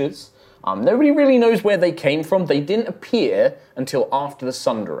cultures. Nobody really knows where they came from. They didn't appear until after the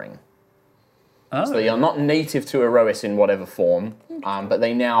Sundering. Oh. So they are not native to Aerois in whatever form, but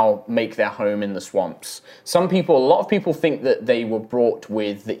they now make their home in the swamps. A lot of people think that they were brought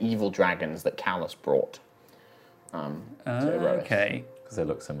with the evil dragons that Callus brought. To Aerois, Okay. Because they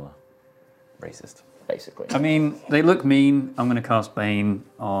look similar. Racist. basically. I mean, they look mean. I'm going to cast Bane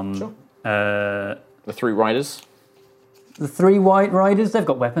on The three riders. the 3 white riders. They've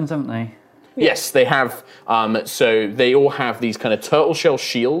got weapons, haven't they? Yes, they have. So they all have these kind of turtle shell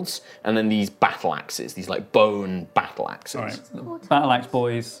shields, and then these battle axes, these like bone battle axes. All right. The Battle Axe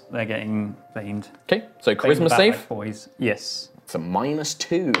boys, they're getting baned. Okay, so Bane charisma Battle save. Axe boys, yes. It's a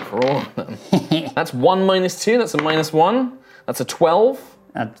 -2 for all of them. That's 1 -2. That's a -1. That's a 12,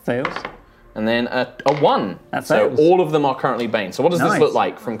 That fails. and then a 1. That so fails. all of them are currently bane. So what does this Nice. look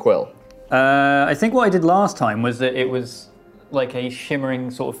like from Quill? I think what I did last time was that it was like a shimmering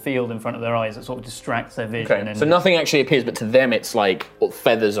sort of field in front of their eyes that sort of distracts their vision. Okay, And so nothing actually appears, but to them it's like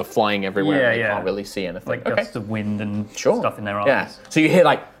feathers are flying everywhere, Yeah, and they yeah. can't really see anything. like Okay. gusts of wind and Sure. stuff in their eyes. Yeah. So you hear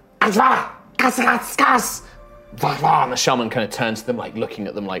like, "Asva! Gas, gas, gas!" And the shaman kind of turns to them, like looking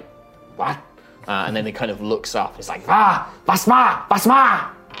at them, like, "What?" And then he kind of looks up. It's like, "Va, vasma, vasma."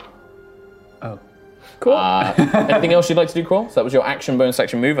 Oh. Cool. Anything else you'd like to do, Quill? So that was your action, bonus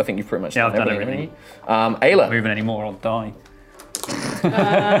action move. I think you've pretty much Yeah, done I've done everything. everything. Ayla. Moving anymore, I'll die.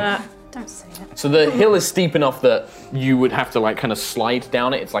 Don't say it. So the hill is steep enough that you would have to like kind of slide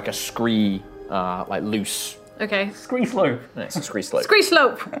down it. It's like a scree, like loose. Okay. Scree slope. It's a scree slope. Scree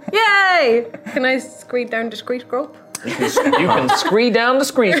slope. Yay! Can I scree down to scree slope? You can scree down the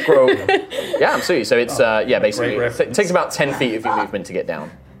scree scrope. Yeah, absolutely. So it's basically Great it takes about 10 feet of your movement to get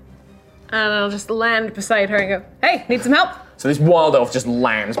down. And I'll just land beside her and go, hey, need some help? So this wild elf just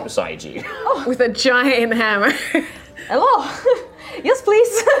lands beside you. With a giant hammer. Hello. Yes,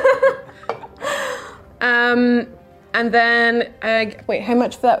 please. And then, wait, how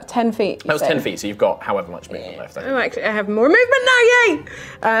much for that? 10 feet? you That was said? 10 feet, so you've got however much movement left. I think. Oh, actually, I have more movement now, yay!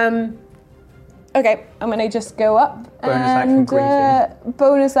 Okay, I'm gonna just go up. Bonus action and, greeting.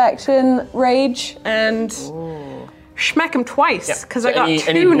 bonus action rage and smack him twice, because I got any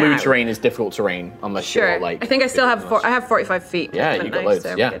two blue now. terrain is difficult terrain unless Sure. you're like. I think I still have I have 45 feet. Yeah, haven't you got I? loads.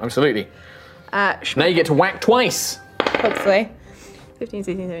 So Yeah, good. absolutely. Now Smack, you get to whack twice. hopefully. 15,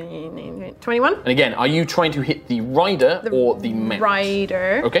 16, 17, 18, 19, 21. And again, are you trying to hit the rider or the mount?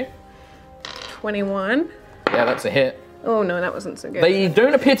 Rider. Okay. 21. Yeah, that's a hit. Oh no, that wasn't so good. They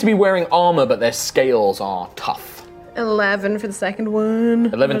don't appear to be wearing armor, but their scales are tough. 11 for the second one.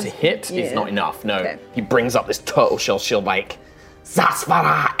 11 to hit is Yeah. not enough, no. Okay. He brings up this turtle shell shield like,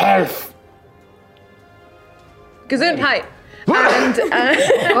 Zasvara elf! Gesundheit. And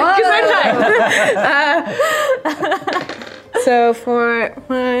Gesundheit. So for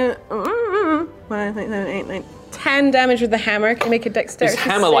 10 damage with the hammer, can you make a dexterity This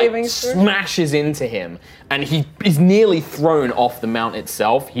hammer saving like throw? smashes into him, and he is nearly thrown off the mount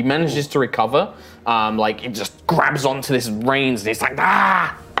itself. He manages to recover, like it just grabs onto this reins, and he's like,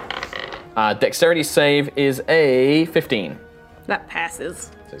 ah! Dexterity save is a 15. That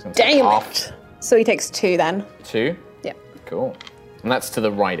passes. So he's gonna take Damn half. it. So he takes 2 then. 2? Yeah. Cool. And that's to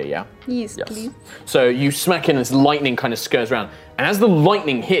the rider, yeah? Yes, please. So you smack in, this lightning kind of skirts around, and as the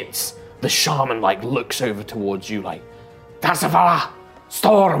lightning hits, the shaman like looks over towards you like, Tasavala,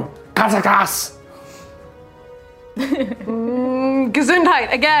 storm, Kazakas.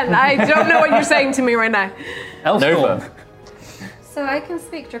 Gesundheit, again. I don't know what you're saying to me right now. Nova. So I can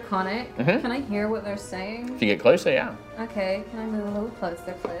speak Draconic. Mm-hmm. Can I hear what they're saying? If you get closer, yeah. Okay, can I move a little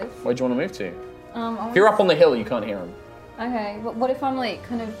closer, please? Where do you want to move to? I If you're up on the hill, you can't hear him. Okay, but what if I'm like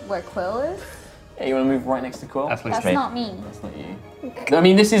kind of where Quill is? Yeah, you want to move right next to Quill? That's That's me. not me. That's not you. I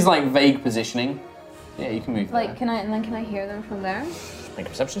mean, this is like vague positioning. Yeah, you can move Like, there. can I hear them from there? Make a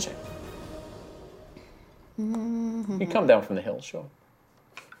perception check. You come down from the hill, sure.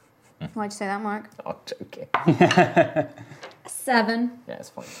 Why'd you say that, Mark? Oh, okay. 7. Yeah, it's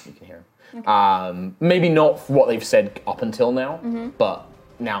fine. You can hear them. Maybe not what they've said up until now, but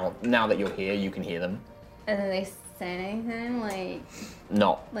now that you're here, you can hear them. And then they say anything like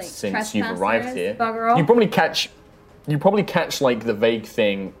Not Like since you've trespassers, arrived here. bugger off? You probably catch like the vague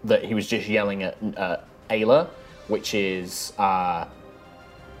thing that he was just yelling at Ayla, which is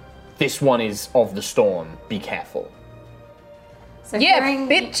this one is of the storm. Be careful. So Yeah,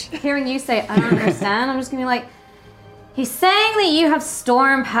 bitch. Hearing you say, I don't understand, I'm just gonna be like, he's saying that you have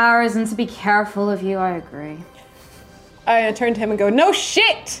storm powers and to be careful of you, I agree. I turn to him and go, no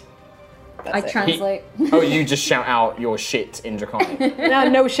shit! I translate. You just shout out your shit in Draconic.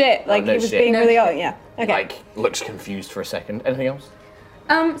 No shit. Like, no he was shit. being No really, shit. yeah. Okay. Like, looks confused for a second. Anything else?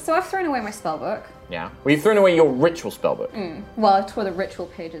 So I've thrown away my spellbook. Yeah. Well, you've thrown away your ritual spellbook. Well, I tore the ritual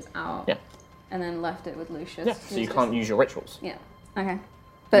pages out. Yeah. And then left it with Lucius. Yeah. So you can't use your rituals. Yeah. Okay.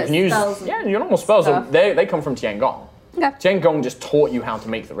 But You can use spells. your normal spells. stuff. They come from Tiangong. Okay. Tiangong just taught you how to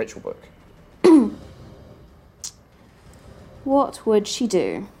make the ritual book. What would she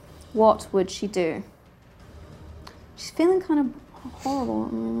do? What would she do? She's feeling kind of horrible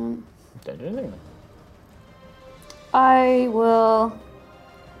at the moment. Don't do anything. I'm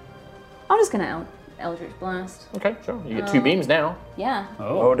just gonna Eldritch Blast. Okay, sure. You get 2 beams now. Yeah.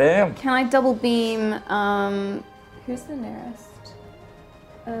 Oh, damn. Can I double beam? Who's the nearest?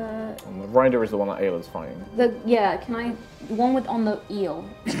 And the rider is the one that Ayla's fighting. Can I one with on the eel?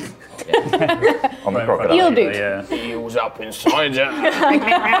 On the crocodile. Eel dude. Yeah. Eels up inside you.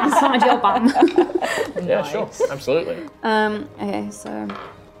 Inside your bum. Yeah, sure. Absolutely. Okay, so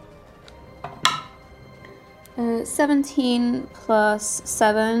 17 plus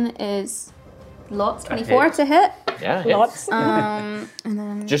 7 is lots. 24 hit. to hit. Yeah, hits. Lots. And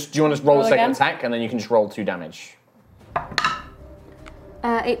then Do you want to roll a second again? attack and then you can just roll 2 damage?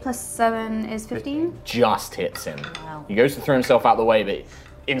 8 plus 7 is 15. Just hits him. He goes to throw himself out the way, but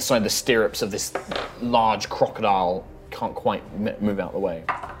inside the stirrups of this large crocodile can't quite move out the way.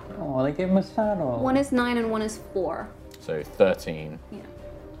 Oh, they gave him a saddle. One is 9 and one is 4. So 13. Yeah.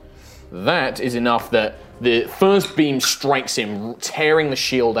 That is enough that the first beam strikes him, tearing the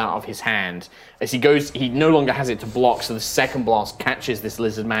shield out of his hand. As he goes, he no longer has it to block, so the second blast catches this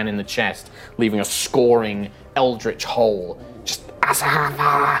lizard man in the chest, leaving a scoring eldritch hole. Just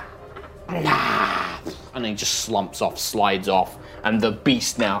Asava! And he just slumps off, slides off, and the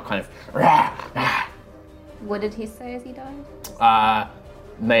beast now kind of. What did he say as he died?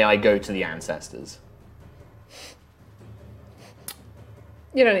 May I go to the ancestors?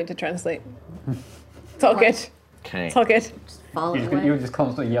 You don't need to translate. It's all good. Okay. It's all good. Follow You were just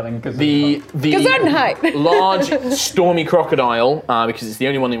constantly yelling because The Gesundheit. large, stormy crocodile, because it's the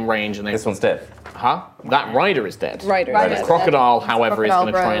only one in range, and they. This one's dead. Huh? That rider is dead. Rider. The crocodile, however, is Crocodile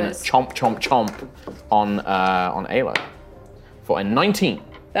going to try and bros. chomp on Ayla for a 19.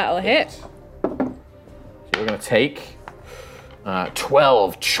 That'll hit. So you're going to take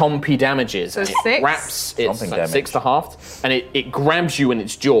 12 chompy damages. So and it 6? wraps. It's Chomping like damage. 6 to half, and it grabs you in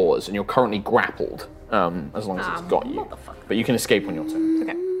its jaws, and you're currently grappled as long as it's got you. But you can escape on your turn.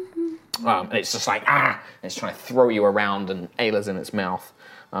 Okay. And it's just like and it's trying to throw you around, and Ayla's in its mouth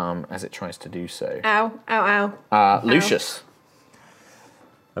as it tries to do so. Ow, ow, ow. Lucius.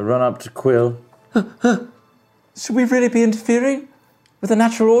 I run up to Quill. Should we really be interfering with the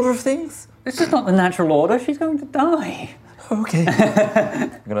natural order of things? This is not the natural order. She's going to die. Okay. I'm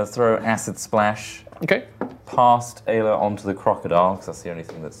going to throw acid splash Okay. past Ayla onto the crocodile, because that's the only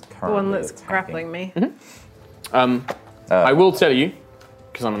thing that's currently The one that's attacking. grappling me. I will tell you,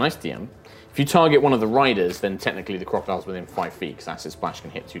 because I'm a nice DM, if you target one of the riders, then technically the crocodile's within 5 feet, because acid splash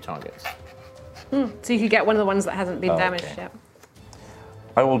can hit 2 targets. So you could get one of the ones that hasn't been Oh, damaged okay. yet.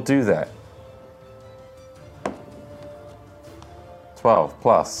 I will do that. 12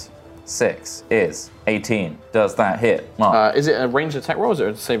 plus 6 is 18. Does that hit? Mark? Is it a ranged attack roll or is it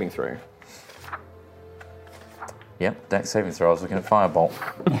a saving throw? Yep, dex saving throw. I was looking at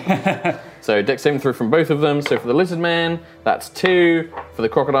Firebolt. So dex saving throw from both of them. So for the lizard man, that's 2. For the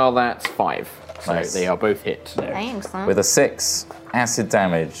crocodile, that's 5. So Nice. they are both hit. Thanks, son. With a 6, acid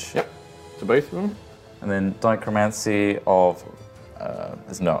damage. Yep. To both of them. And then dichromancy of...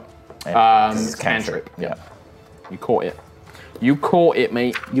 it's not. It's cantrip. Yeah. You caught it. You caught it,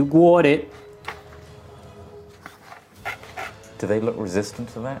 mate. You got it. Do they look resistant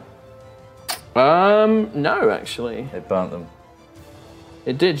to that? No, actually. It burnt them.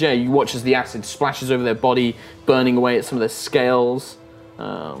 It did, yeah. You watch as the acid splashes over their body, burning away at some of their scales.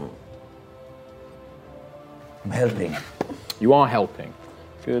 I'm helping. You are helping.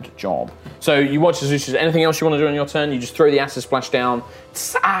 Good job. So you watch as Lucius. Anything else you want to do on your turn? You just throw the acid splash down.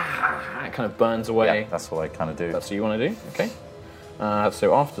 It kind of burns away. Yeah, that's what I kind of do. That's what you want to do? Okay.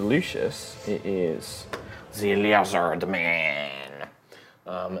 So after Lucius, it is the Lizard Man.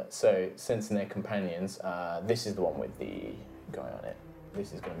 So since they're companions, this is the one with the guy on it.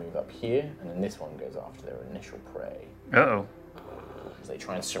 This is going to move up here, and then this one goes after their initial prey. Uh-oh. As they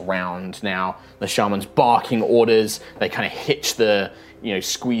try and surround now, the shaman's barking orders. They kind of hitch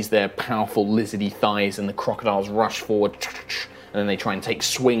squeeze their powerful lizardy thighs, and the crocodiles rush forward, and then they try and take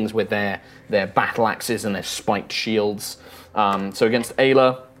swings with their battle axes and their spiked shields. So against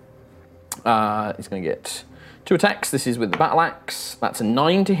Ayla, he's going to get 2 attacks. This is with the battle axe. That's a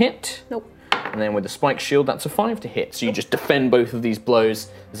 9 to hit. Nope. And then with the spike shield, that's a 5 to hit. So you just defend both of these blows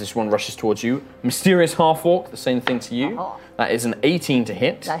as this one rushes towards you. Mysterious half-orc, the same thing to you. That is an 18 to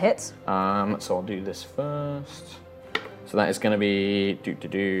hit. That hits. So I'll do this first. So that is going to be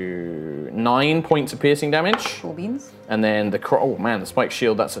 9 points of piercing damage. Cool beans. And then the spike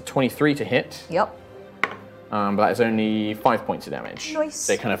shield, that's a 23 to hit. Yep. But that is only 5 points of damage. Nice.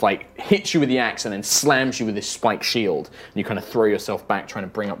 So it kind of like hits you with the axe and then slams you with this spike shield. And you kind of throw yourself back, trying to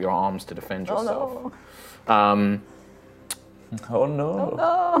bring up your arms to defend yourself. Oh no.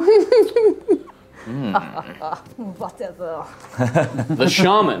 Whatever. The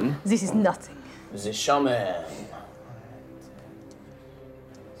shaman. This is nothing. The shaman.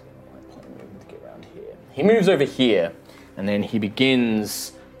 He moves over here, and then he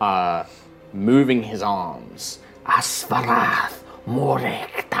begins moving his arms. Asfarath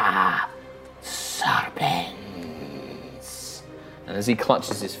Morekta Serpens. And as he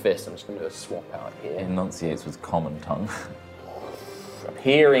clutches his fist, I'm just going to do a swap out here. Enunciates with common tongue.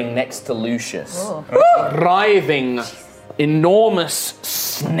 Appearing next to Lucius. Writhing, enormous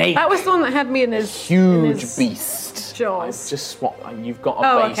snake. That was the one that had me in his huge beast. jaws. Just swap. You've got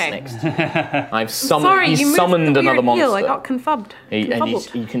a base okay. next to him. I've summoned. Sorry, He's you moved summoned the another weird monster. heel. I got confubbed.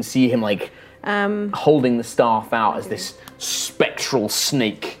 You can see him like holding the staff out as this spectral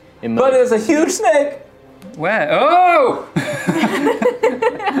snake emerges. But it's a huge snake! Where? Oh!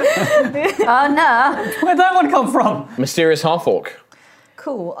 Oh no. Where'd that one come from? Mysterious half-orc.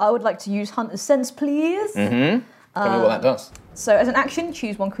 Cool. I would like to use Hunter's Sense, please. Tell me what that does. So as an action,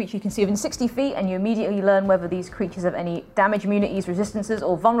 choose one creature you can see within 60 feet, and you immediately learn whether these creatures have any damage immunities, resistances,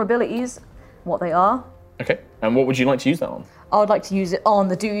 or vulnerabilities, what they are. Okay. And what would you like to use that on? I would like to use it on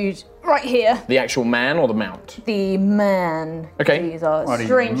the dude right here. The actual man or the mount? The man. Okay. These are What are you,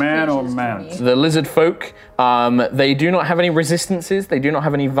 strange man or creatures to mount? me. So the lizard folk, they do not have any resistances. They do not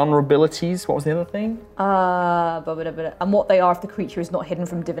have any vulnerabilities. What was the other thing? And what they are if the creature is not hidden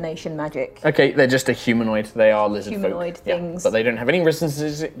from divination magic. Okay, they're just a humanoid. They are lizard Humanoid folk. Yeah, things. but they don't have any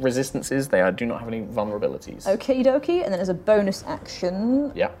resistances. They do not have any vulnerabilities. Okie dokie. And then as a bonus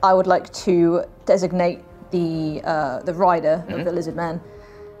action, Yeah. I would like to designate the rider of the lizard man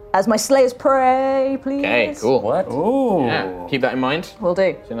as my slayer's prey, please. Okay, cool. What? Oh. Yeah, keep that in mind. Will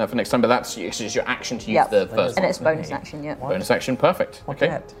do. Do that for next time, but that's it's your action to use Yep. the first And one. it's bonus action, yeah. Bonus action, perfect. Okay.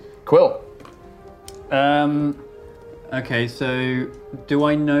 that? Quill. Okay, so do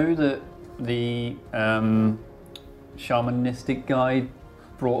I know that the shamanistic guy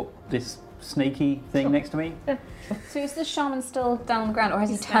brought this snaky thing next to me? So is the shaman still down on the ground, or has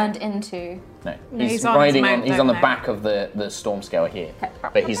he turned into? No, he's on his riding mount he's on the now. back of the storm scale here.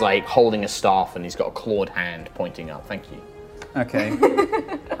 But he's like holding a staff and he's got a clawed hand pointing up. Thank you. Okay.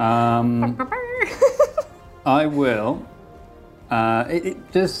 I will.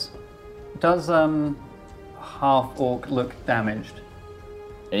 Does half orc look damaged?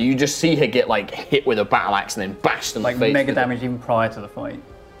 And you just see her get like hit with a battle axe and then bashed in Like the face. mega with it. damage even prior to the fight?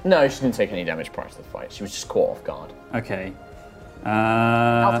 No, she didn't take any damage prior to the fight. She was just caught off guard. Okay.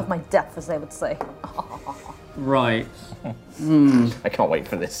 Out of my depth, as they would say. Right. I can't wait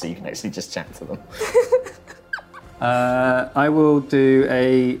for this so you can actually just chat to them. I will do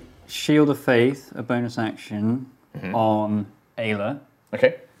a Shield of Faith, a bonus action, on Ayla.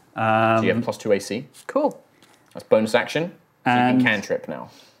 Okay. So you have +2 AC. Cool. That's bonus action. So you And- can cantrip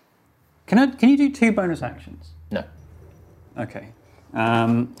now. Can you do 2 bonus actions? No. Okay.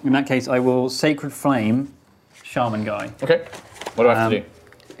 In that case, I will Sacred Flame Shaman guy. Okay. What do I have to do?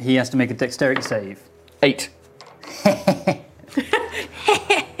 He has to make a dexterity save. 8.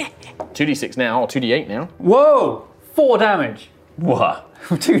 2d6 now, or 2d8 now. Whoa! 4 damage. What?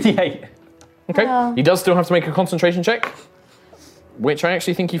 2d8. Okay. He does still have to make a concentration check, which I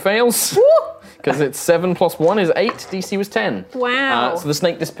actually think he fails. Because it's 7 + 1 is 8, DC was 10. Wow. So the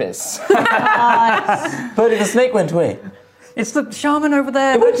snake disappears. But the snake went away. It's the shaman over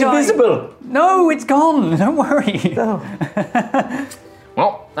there. It went that guy. invisible. No, it's gone. Don't worry.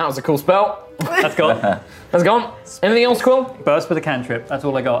 Well, that was a cool spell. That's gone. That's gone. Anything else, Quill? Burst with a cantrip. That's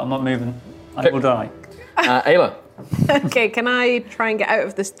all I got. I'm not moving. I will die. Ayla. Okay, can I try and get out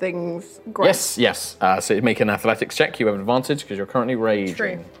of this thing's grasp? Yes. So you make an athletics check. You have an advantage because you're currently raging.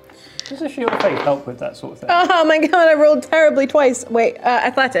 True. Does a Shield of Faith help with that sort of thing? Oh my god, I rolled terribly twice. Wait,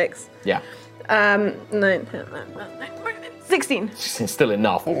 athletics. Yeah. 16. It's still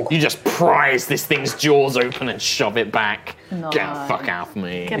enough. You just prise this thing's jaws open and shove it back. Get the fuck out of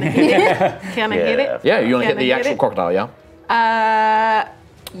me. Can I hit it? Can I hit it? Yeah, you want to Can hit the I hit actual it? crocodile, yeah? Yeah.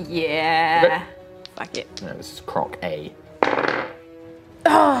 Okay. Fuck it. No, this is Croc A.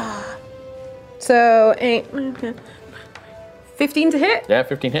 So 15 to hit. Yeah,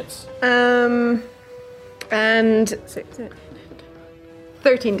 15 hits. And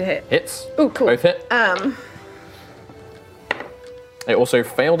 13 to hit. Hits. Oh, cool. Both hit. It also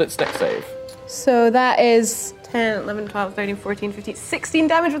failed its dex save. So that is 10, 11, 12, 13, 14, 15, 16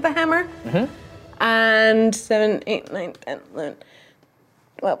 damage with the hammer. And 7, 8, 9, 10, 11,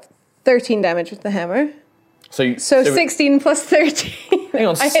 12, 13 damage with the hammer. So 16 plus 13. Hang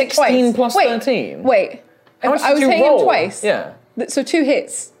on, I hit 16 twice. plus 13? Wait. How much I did was you hitting roll? him twice. Yeah. So 2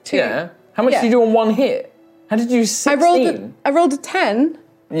 hits. 2. Yeah. How much Yeah. did you do on one hit? How did you 16? I rolled a 10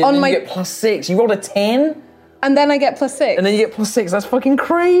 Yeah, on then my, you get plus 6. You rolled a 10? and then I get plus 6. And then you get plus 6. That's fucking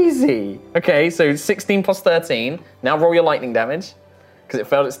crazy. Okay, so 16 plus 13. Now roll your lightning damage, because it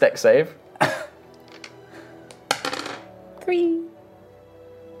failed its dex save. 3.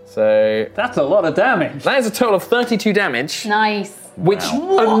 So That's a lot of damage. that is a total of 32 damage, Nice. which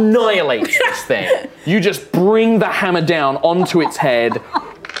annihilates this thing. You just bring the hammer down onto its head,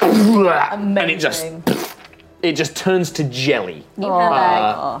 and it just turns to jelly.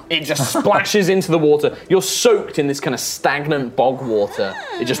 It just splashes into the water. You're soaked in this kind of stagnant bog water.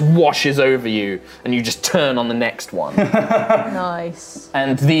 It just washes over you, and you just turn on the next one. Nice.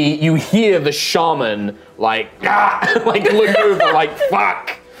 And you hear the shaman like look over like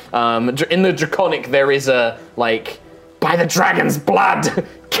fuck. In the Draconic there is a by the dragon's blood,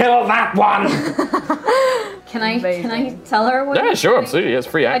 kill that one. Can I tell her what? Yeah, sure, absolutely. It's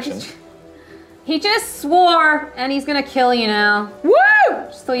free action. He just swore, and he's gonna kill you now. Woo!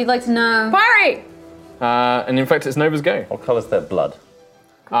 Just thought you'd like to know. Fiery! And in fact, it's Nova's go. What colour's their blood?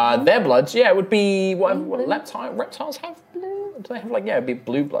 Their blood, it would be what reptiles have blue. Do they have it'd be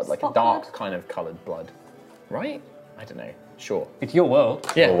blue blood, like a dark blood. kind of coloured blood, right? I don't know. Sure. It's your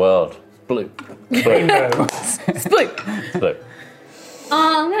world. Yeah. The world. Blue. Rainbow. Split! Look.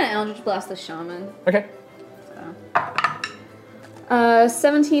 I'm gonna Eldritch Blast the shaman. Okay.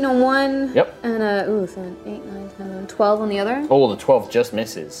 17 on one. Yep. And 7, 8, 9, 10, 11, 12 on the other. Oh, the 12 just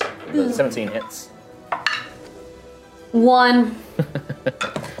misses. The 17 hits. 1.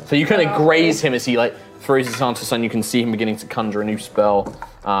 So you kind of graze him as he throws his hand to the sun. You can see him beginning to conjure a new spell.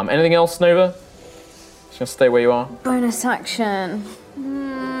 Anything else, Nova? Just gonna stay where you are. Bonus action.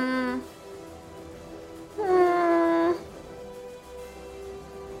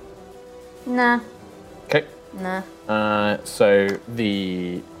 Nah. Okay. Nah. So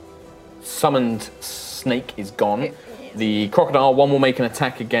the summoned snake is gone. The crocodile, one will make an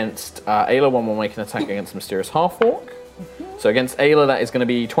attack against Ayla, one will make an attack against the mysterious half-orc. So against Ayla, that is going to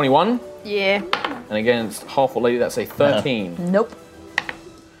be 21. Yeah. And against half-orc lady, that's a 13. Nope.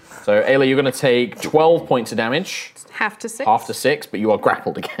 So Ayla, you're going to take 12 points of damage. Half to 6. Half to 6, but you are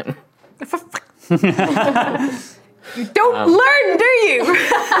grappled again. You don't learn, do you?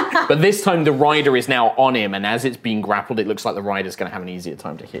 But this time the rider is now on him, and as it's being grappled, it looks like the rider's going to have an easier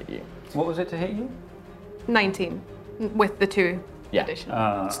time to hit you. What was it to hit you? 19 with the 2 Yeah, addition.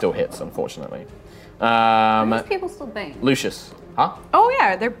 it still hits, unfortunately. These people still bang. Lucius. Huh? Oh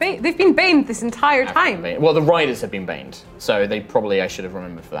yeah, they've been baned this entire time. Well, the riders have been baned, so I should have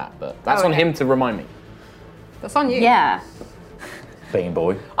remembered for that, but that's on Okay. him to remind me. That's on you. Yeah. Bane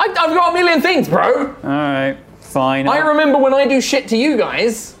boy. I've got a million things, bro! Alright, fine. I remember when I do shit to you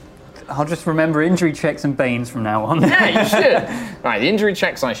guys. I'll just remember injury checks and banes from now on. Yeah, you should. Right, the injury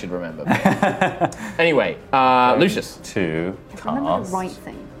checks I should remember. Anyway, Lucius. To Remember the cast right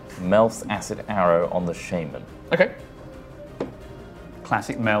thing. Melf's acid arrow on the shaman. Okay.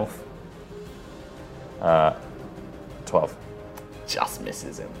 Classic Melf. 12. Just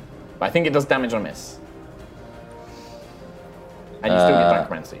misses him. But I think it does damage on miss. And you still get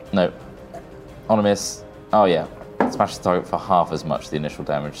Dichromancy. No. On a miss. Oh yeah. Smash the target for half as much the initial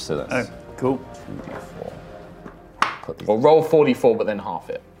damage, so that's Oh, cool. 2d4. Put these. Well, roll 44, but then half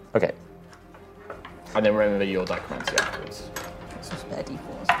it. Okay. And then remember your Dichromancy afterwards. Some spare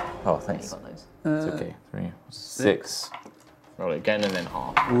d4s. Oh, thanks. Got those. It's okay. 3, 6, Roll it again and then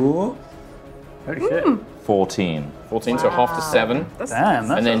half. Ooh. Holy shit. 14. 14, so half to 7. Damn, that's And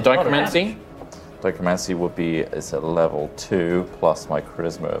then a lot of Dichromancy. Dichromancy would be, it's at level 2 plus my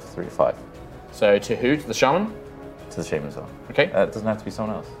charisma of 3-5. So to who? To the shaman? To the shaman as well. Okay. It doesn't have to be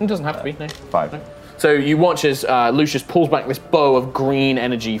someone else. It doesn't have to be, no. 5. So you watch as Lucius pulls back this bow of green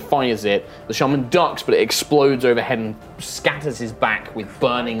energy, fires it. The shaman ducks, but it explodes overhead and scatters his back with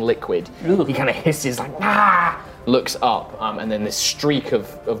burning liquid. He kind of hisses like, ah! Looks up, and then this streak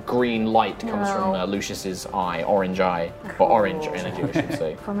of green light comes from Lucius's eye, orange eye, or orange energy, I should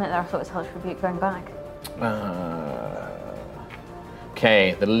say. For a minute there, I thought it was Hellish Rebuke going back.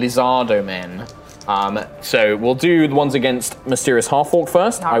 Okay, the Lizardo men. So we'll do the ones against Mysterious Half-Orc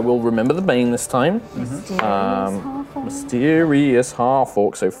first. I will remember the Bane this time. Mysterious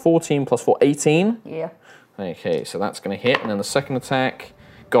Half-Orc. So 14 plus 4, 18. Yeah. Okay, so that's going to hit. And then the second attack.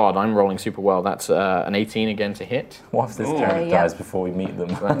 God, I'm rolling super well. That's an 18 again to hit. What if this character dies before we meet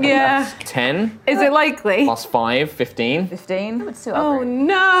them? Yeah. 10. Is it likely? Plus 5, 15. 15. It's too Oh ugly.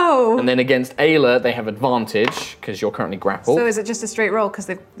 no! And then against Ayla, they have advantage because you're currently grappled. So is it just a straight roll because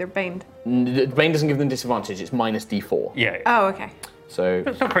they're baned? Bane doesn't give them disadvantage, it's minus d4. Yeah. Oh, okay. So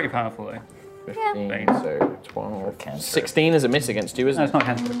It's still pretty powerful though. 15, so 12. 16 is a miss against you, isn't No, it's it? not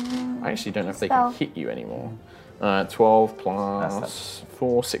cancer. I actually don't know if they Spell. can hit you anymore. 12 plus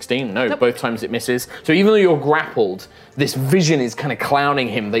 4, 16. No, both times it misses. So even though you're grappled, this vision is kind of clouding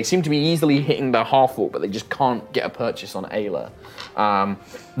him. They seem to be easily hitting the half-orc, but they just can't get a purchase on Ayla.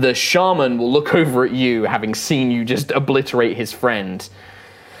 The shaman will look over at you, having seen you just obliterate his friend.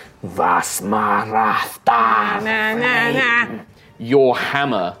 Vasmarafta. Your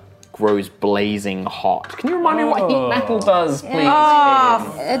hammer grows blazing hot. Can you remind me what heat metal does, please?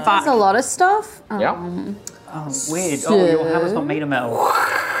 It does a lot of stuff. Yeah. Weird. Oh, your hammer's not made of metal.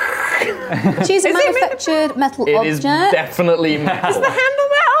 Choose a manufactured metal It object. is definitely metal. Handle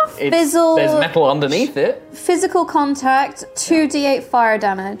metal? Fizzle. There's metal underneath it. Physical contact, 2d8 fire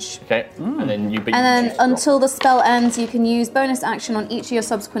damage. Okay. And then you And then until the spell ends, you can use bonus action on each of your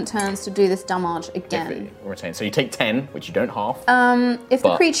subsequent turns to do this damage again. Retain. So you take 10, which you don't half. If the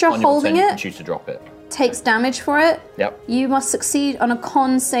but creature on your holding turn, you can it choose to drop it. takes damage for it, Yep. you must succeed on a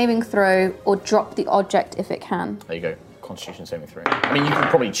con saving throw or drop the object if it can. There you go. Constitution saving throw. I mean, you can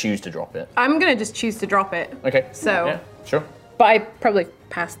probably choose to drop it. I'm gonna just choose to drop it. Okay. So- Yeah, sure. But I probably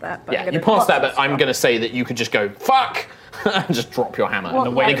passed that. But Yeah, I'm gonna you passed that, but I'm going to say that you could just go, fuck! And just drop your hammer.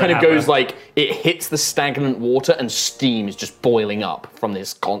 the weight And it of kind the of hammer. goes like, it hits the stagnant water and steam is just boiling up from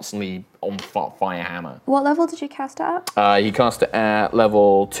this constantly on fire hammer. What level did you cast it at? You cast it at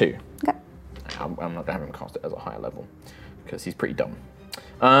level 2. Okay. I'm not going to have him cast it as a higher level because he's pretty dumb.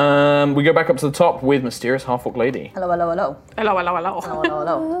 We go back up to the top with Mysterious Half-Orc Lady. Hello, hello, hello. Hello, hello, hello. Hello, hello,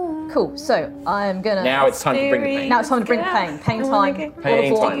 hello. Cool, so I'm gonna... Now it's time to bring the pain. Now it's time to bring the pain. Pain time. Pain All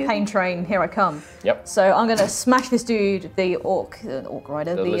aboard, time. Pain train, here I come. Yep. So I'm gonna smash this dude, the orc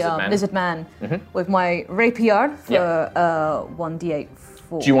rider, the lizard man. lizard man, with my rapier for 1d8.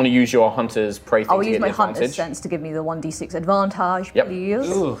 Do you want to use your Hunter's Prey thing I'll to use get my the hunter's advantage? sense to give me the 1d6 advantage, Yep. please.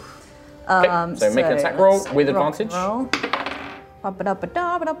 Ooh. Okay, so make an attack roll let's with rock advantage. roll.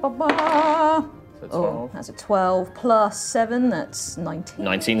 Ba-ba-da-ba-da-ba-da-ba-ba. So Oh, 12. that's a 12 plus 7, that's 19.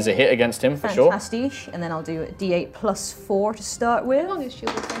 19 is a hit against him for sure. Fantastic. And then I'll do a d8 plus 4 to start with. How long is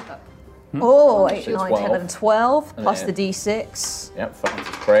shield attack up? Oh, 8, So 9, 12. 10, 11, 12, plus then- the d6. Yep, for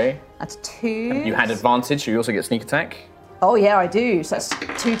Hunter's Prey. That's 2. You had advantage, so you also get sneak attack. Oh, yeah, I do. So that's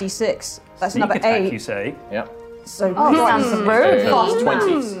 2d6. That's Sneak another attack, 8. you say? Yep. So sounds So rude. it was Fast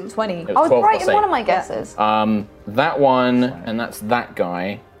 20. 20. It was I was 12 right plus in one 8. of my guesses. That one, and that's that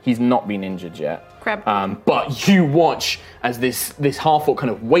guy. He's not been injured yet. Crab. But you watch as this half-orc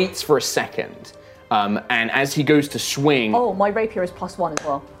kind of waits for a second, and as he goes to swing, Oh, my rapier is plus 1 as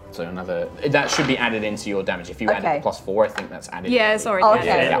well. so another that should be added into your damage. If you added Okay. the plus 4, I think that's added. Yeah, sorry. Okay.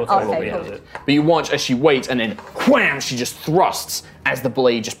 Yeah, Yeah, automatically okay, does cool. it. But you watch as she waits, and then wham! She just thrusts as the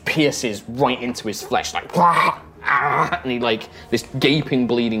blade just pierces right into his flesh, like and he like this gaping,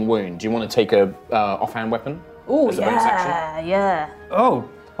 bleeding wound. Do you want to take a offhand weapon? Oh, As a bonus action? yeah. Oh.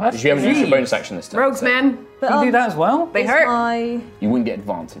 Did you haven't used your bonus action this time? Rogues, man. But, You do that as well? They is hurt. my... You wouldn't get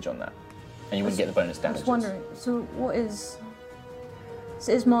advantage on that, and you wouldn't get the bonus I damage. was wondering, so what is...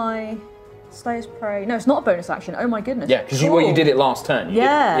 So is my... Slayer's Prey... No, it's not a bonus action. Oh my goodness. Yeah, because you Cool. did it last turn. You did-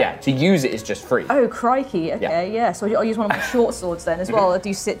 Yeah. yeah. To use it is just free. Oh, crikey. Okay, yeah. So I'll use one of my short swords then as well. I'll do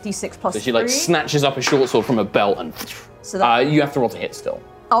d6 plus So she like 3. snatches up a short sword from a belt, and So that... you have to roll to hit still.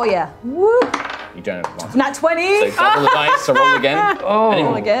 Oh, yeah. Woo! You don't have advantage. Nat 20! So double the dice, so roll again. Oh. And in,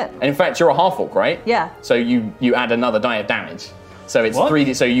 I get. and in fact, you're a half-orc, right? Yeah. So you add another die of damage. So it's What?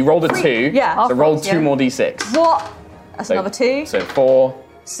 3d. So you rolled a 2. Yeah, So roll half-orcs, 2 yeah. more d6. What? That's another 2. So 4,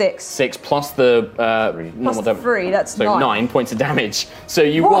 6. 6 plus the normal damage. 3, that's So 9. 9 points of damage. So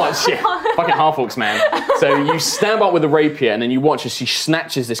you watch, yeah, fucking half-orcs, man. So you stab up with a rapier, and then you watch as she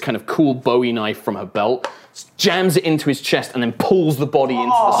snatches this kind of cool Bowie knife from her belt, jams it into his chest, and then pulls the body into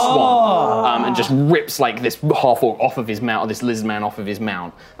the swamp, and just rips like this half-orc off of his mount, or this lizard man off of his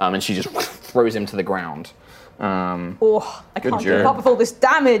mount, and she just throws him to the ground. Oh, I can't keep job. up with all this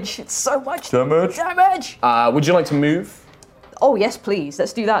damage. It's so much Damage. damage. Would you like to move? Oh, yes, please.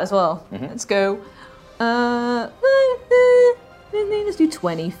 Let's do that as well. Mm-hmm. Let's go. Let's do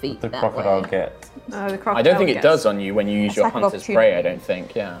 20 feet. The that crocodile way. get. Oh, the crocodile I don't think it gets- does on you when you use your Attack of hunter's opportunity. prey. I don't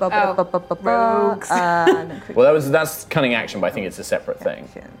think. Yeah. Rogues. Well, that's cunning action, but I think it's a separate thing.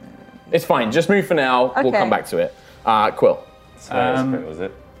 It's fine. Just move for now. We'll Okay. come back to it. Quill. Was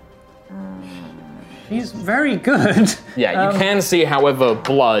it? He's very good. Yeah, you can see, however,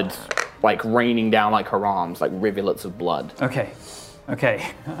 blood like raining down like her arms, like rivulets of blood. Okay.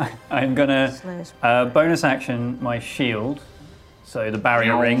 I'm gonna bonus action my shield, so the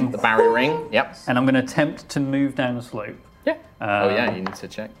barrier ring, The barrier ring. Yep. and I'm gonna attempt to move down the slope. Yeah. Oh yeah, you need to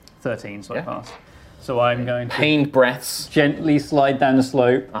check. 13, so I Yeah. pass. So I'm going to Pained breaths. gently slide down the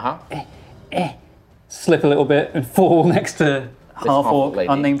slope, Uh huh. slip a little bit, and fall next to half half-orc orc, lady.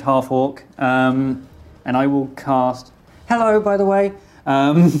 unnamed half orc, and I will cast. Hello, by the way.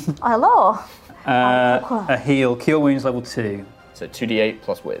 Hello. A heal, cure wounds level 2. So 2d8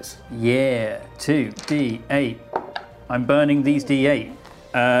 plus whiz. Yeah, 2d8. I'm burning these d8.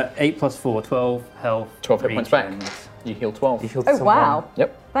 8 plus 4, 12 health. 12 hit points back. regen. You heal 12. Oh wow.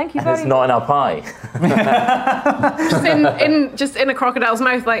 Yep. Thank you And very it's much. not in our pie. just in a crocodile's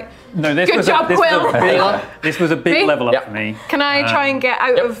mouth, like. No, this Good was job, a, this Quill. Was a big, this was a big Me? level up Yep. for me. Can I try and get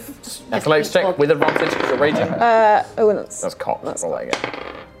out of? Athletics check with advantage because you're raging. Oh, that's cocked. Roll that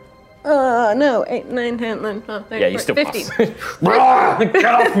again. no, 8, 9, 10, 11, 12, 13, Yeah, you still 15. pass. Get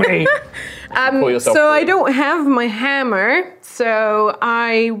off me! Pull yourself So I free. don't have my hammer, so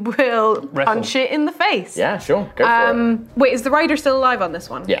I will Wrestle. punch it in the face. Yeah, sure. Go for it. Wait, is the rider still alive on this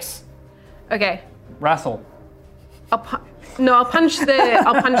one? Yes. Okay. Wrestle. I'll punch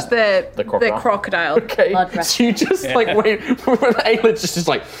the crocodile. crocodile. Okay. Blood pressure. So you just like wait. Ayla just is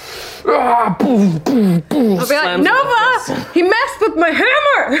like. Boom, boom, boom. I'll be like, Nova, he messed with my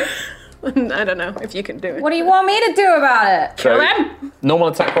hammer. I don't know if you can do it. What do you want me to do about it? So, him. normal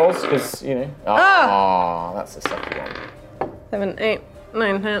attack rolls, because, you know. Oh, that's the second one. 7, 8,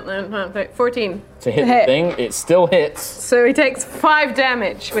 9, 10, 11, 12, 13, 14. To hit the Hit. thing, it still hits. So he takes 5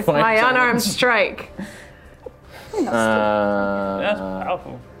 damage with 5 my damage. unarmed strike. That's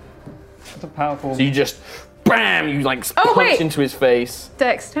powerful. That's a powerful. So you just, bam, you like Oh, punch wait. into his face.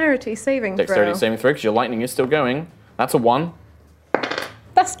 Dexterity saving Dexterity throw. saving throw, because your lightning is still going. That's a 1.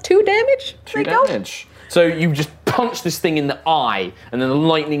 That's 2 damage. 2 There you go. damage. So you just punch this thing in the eye, and then the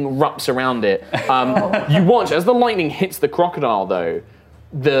lightning erupts around it. You watch as the lightning hits the crocodile, though.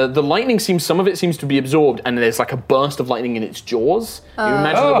 The lightning some of it seems to be absorbed, and there's like a burst of lightning in its jaws. You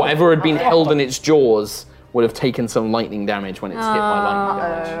imagine that whatever had been held in its jaws would have taken some lightning damage when it's hit by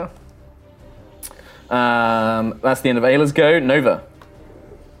lightning damage. That's the end of Ayla's go. Nova.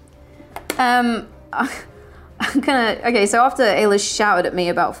 I'm gonna. Okay, so after Ayla shouted at me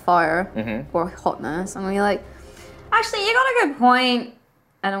about fire or hotness, I'm gonna be like, actually, you got a good point,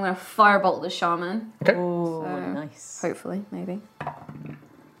 and I'm gonna firebolt the shaman. Okay. Nice. Hopefully, maybe.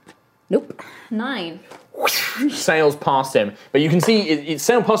 Nope. 9. Sails past him, but you can see it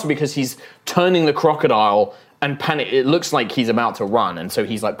sailed past him because he's turning the crocodile and panic. It looks like he's about to run, and so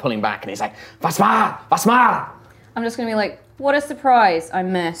he's like pulling back, and he's like, "Vasmar, Vasmar!" I'm just gonna be like, what a surprise! I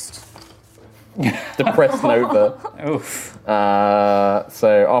missed. Depressed Nova. Oof.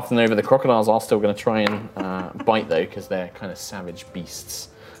 So after Nova, the crocodiles are still going to try and bite though, because they're kind of savage beasts.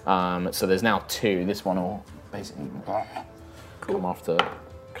 So there's now 2. This one will basically come after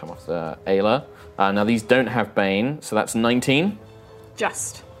Ayla. Now these don't have Bane, so that's 19.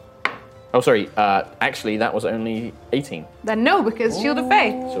 Just. Oh, sorry. Actually, that was only 18. Then no, because Shield of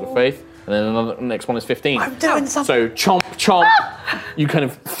Faith. Sort of faith. And then the next one is 15. I'm doing something. So chomp, chomp. You kind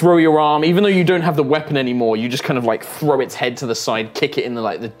of throw your arm, even though you don't have the weapon anymore. You just kind of like throw its head to the side, kick it in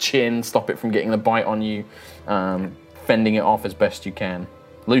the chin, stop it from getting the bite on you, fending it off as best you can.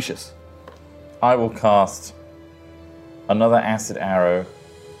 Lucius. I will cast another acid arrow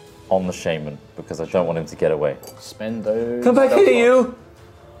on the shaman because I don't want him to get away. Spend those. Come back spell here, slots. you!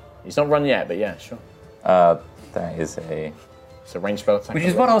 He's not run yet, but yeah, sure. That is a. It's a ranged spell attack. Which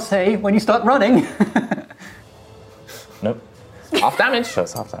is what I'll say when you start running. Nope. Half damage. So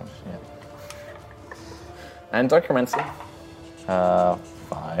it's half damage, yeah. And Dichromancy.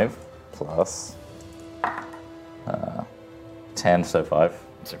 5 plus 10, so 5.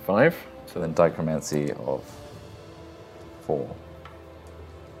 So 5. So then dichromancy of 4.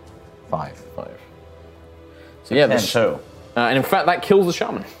 5. 5. So yeah, 10 the total. and in fact, that kills the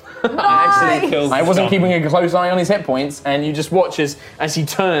shaman. Actually kills I the wasn't shaman. keeping a close eye on his hit points, and you just watch as he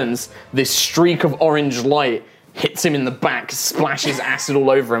turns, this streak of orange light hits him in the back, splashes acid all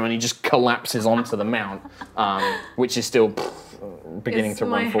over him, and he just collapses onto the mount, which is still beginning Is to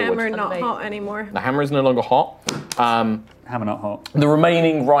my run forward. hammer not hot anymore? The hammer is no longer hot. Hammer not hot. The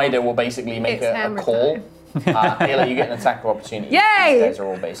remaining rider will basically make It's a hammer call. time. Ayla, you get an attack of opportunity. Yay! These guys are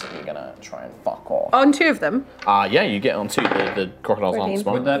all basically gonna try and fuck off. On 2 of them. Yeah, you get on 2. The crocodiles aren't 14.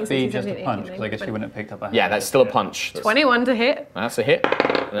 smart. Would that be 16, just a 17, punch? 18, Because I guess you wouldn't have picked up a Yeah, that's still a punch. 21 to hit. That's a hit.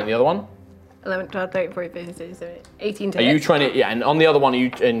 And then the other one? 11, 12, 13, 14, 15, 16, 17, 18 to Are hit. you trying to... Yeah, and on the other one,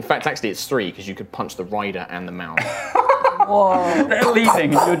 in fact, actually, it's 3, because you could punch the rider and the mount. They're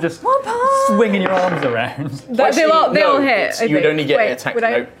leaving, and you're just swinging your arms around. They'll all hit. I You would think. only get Wait, attack. would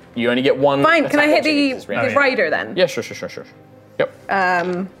I- Nope. You only get one. Fine, can I attack hit the opportunity this round. rider then? Yeah, sure.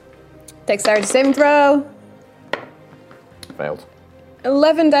 Yep. Dexterity saving throw. Failed.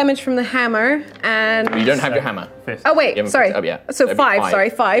 11 damage from the hammer, and... You don't have your hammer. Fist. Oh, wait, You haven't sorry. picked it up yet. So That'd be 5, sorry,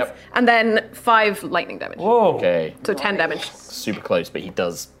 5. Yep. And then 5 lightning damage. Whoa. Okay. So 10 damage. Super close, but he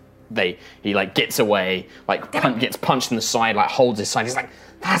does. He like gets away, like gets punched in the side, like holds his side. He's like,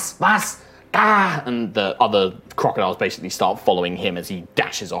 that's. And the other crocodiles basically start following him as he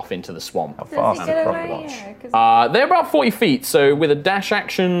dashes off into the swamp. How fast Does is he a get away? crocodile? Yeah, 'cause They're about 40 feet, so with a dash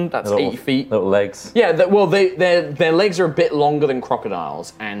action, that's 80 feet. Little legs. Yeah, their legs are a bit longer than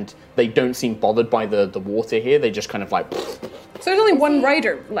crocodiles, and they don't seem bothered by the water here. They just kind of like, So there's only one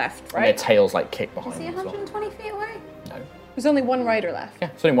rider left, and their right? tails like kick behind is he them as well. 120 feet away? No. There's only one rider left. Yeah,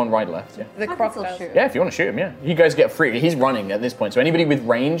 there's only one rider left, yeah. The I can still crocodiles. shoot. Yeah, if you want to shoot him, yeah. You guys get free. He's running at this point, so anybody with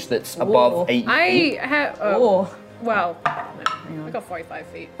range that's above 8 feet. I have... Oh. Well, no. I got 45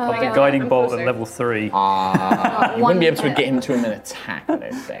 feet. Of the Yeah, guiding I'm bolt closer. at level 3. You wouldn't be able to hit. get him to him an attack, I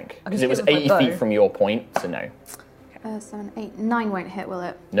don't think. Because it was hit him 80 with my feet bow. from your point, so no. 7, 8, 9 won't hit, will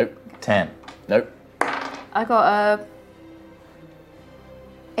it? Nope. 10. Nope. I got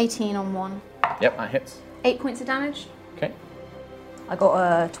 18 on 1. Yep, that hits. 8 points of damage. Okay. I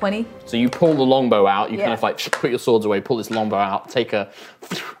got 20. So you pull the longbow out, you kind Yeah. of like put your swords away, pull this longbow out, take a...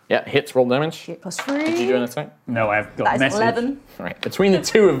 Yeah, hits, roll damage. Plus 3. Did you do an attack? No, I've got That is message. 11. Right. Between the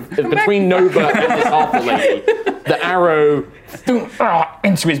two of... between Nova and this half lady, the arrow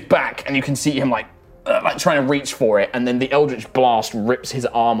into his back, and you can see him like trying to reach for it, and then the Eldritch Blast rips his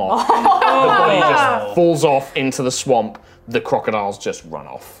arm off. The body just falls off into the swamp. The crocodiles just run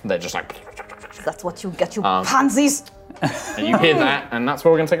off. They're just like... That's what you get, you pansies. And you hear that, and that's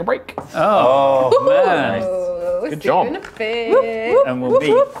where we're going to take a break. Oh, man. Oh, Good job. Steven a bit. And we'll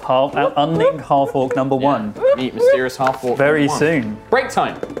meet unnamed half-orc number 1 Meet mysterious half-orc. very number 1. soon. Break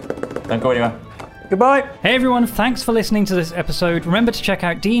time. Don't go anywhere. Goodbye. Hey everyone, thanks for listening to this episode. Remember to check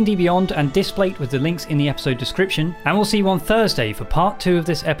out D&D Beyond and Displate with the links in the episode description. And we'll see you on Thursday for part 2 of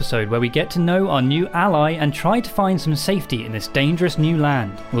this episode, where we get to know our new ally and try to find some safety in this dangerous new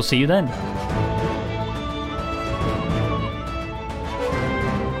land. We'll see you then.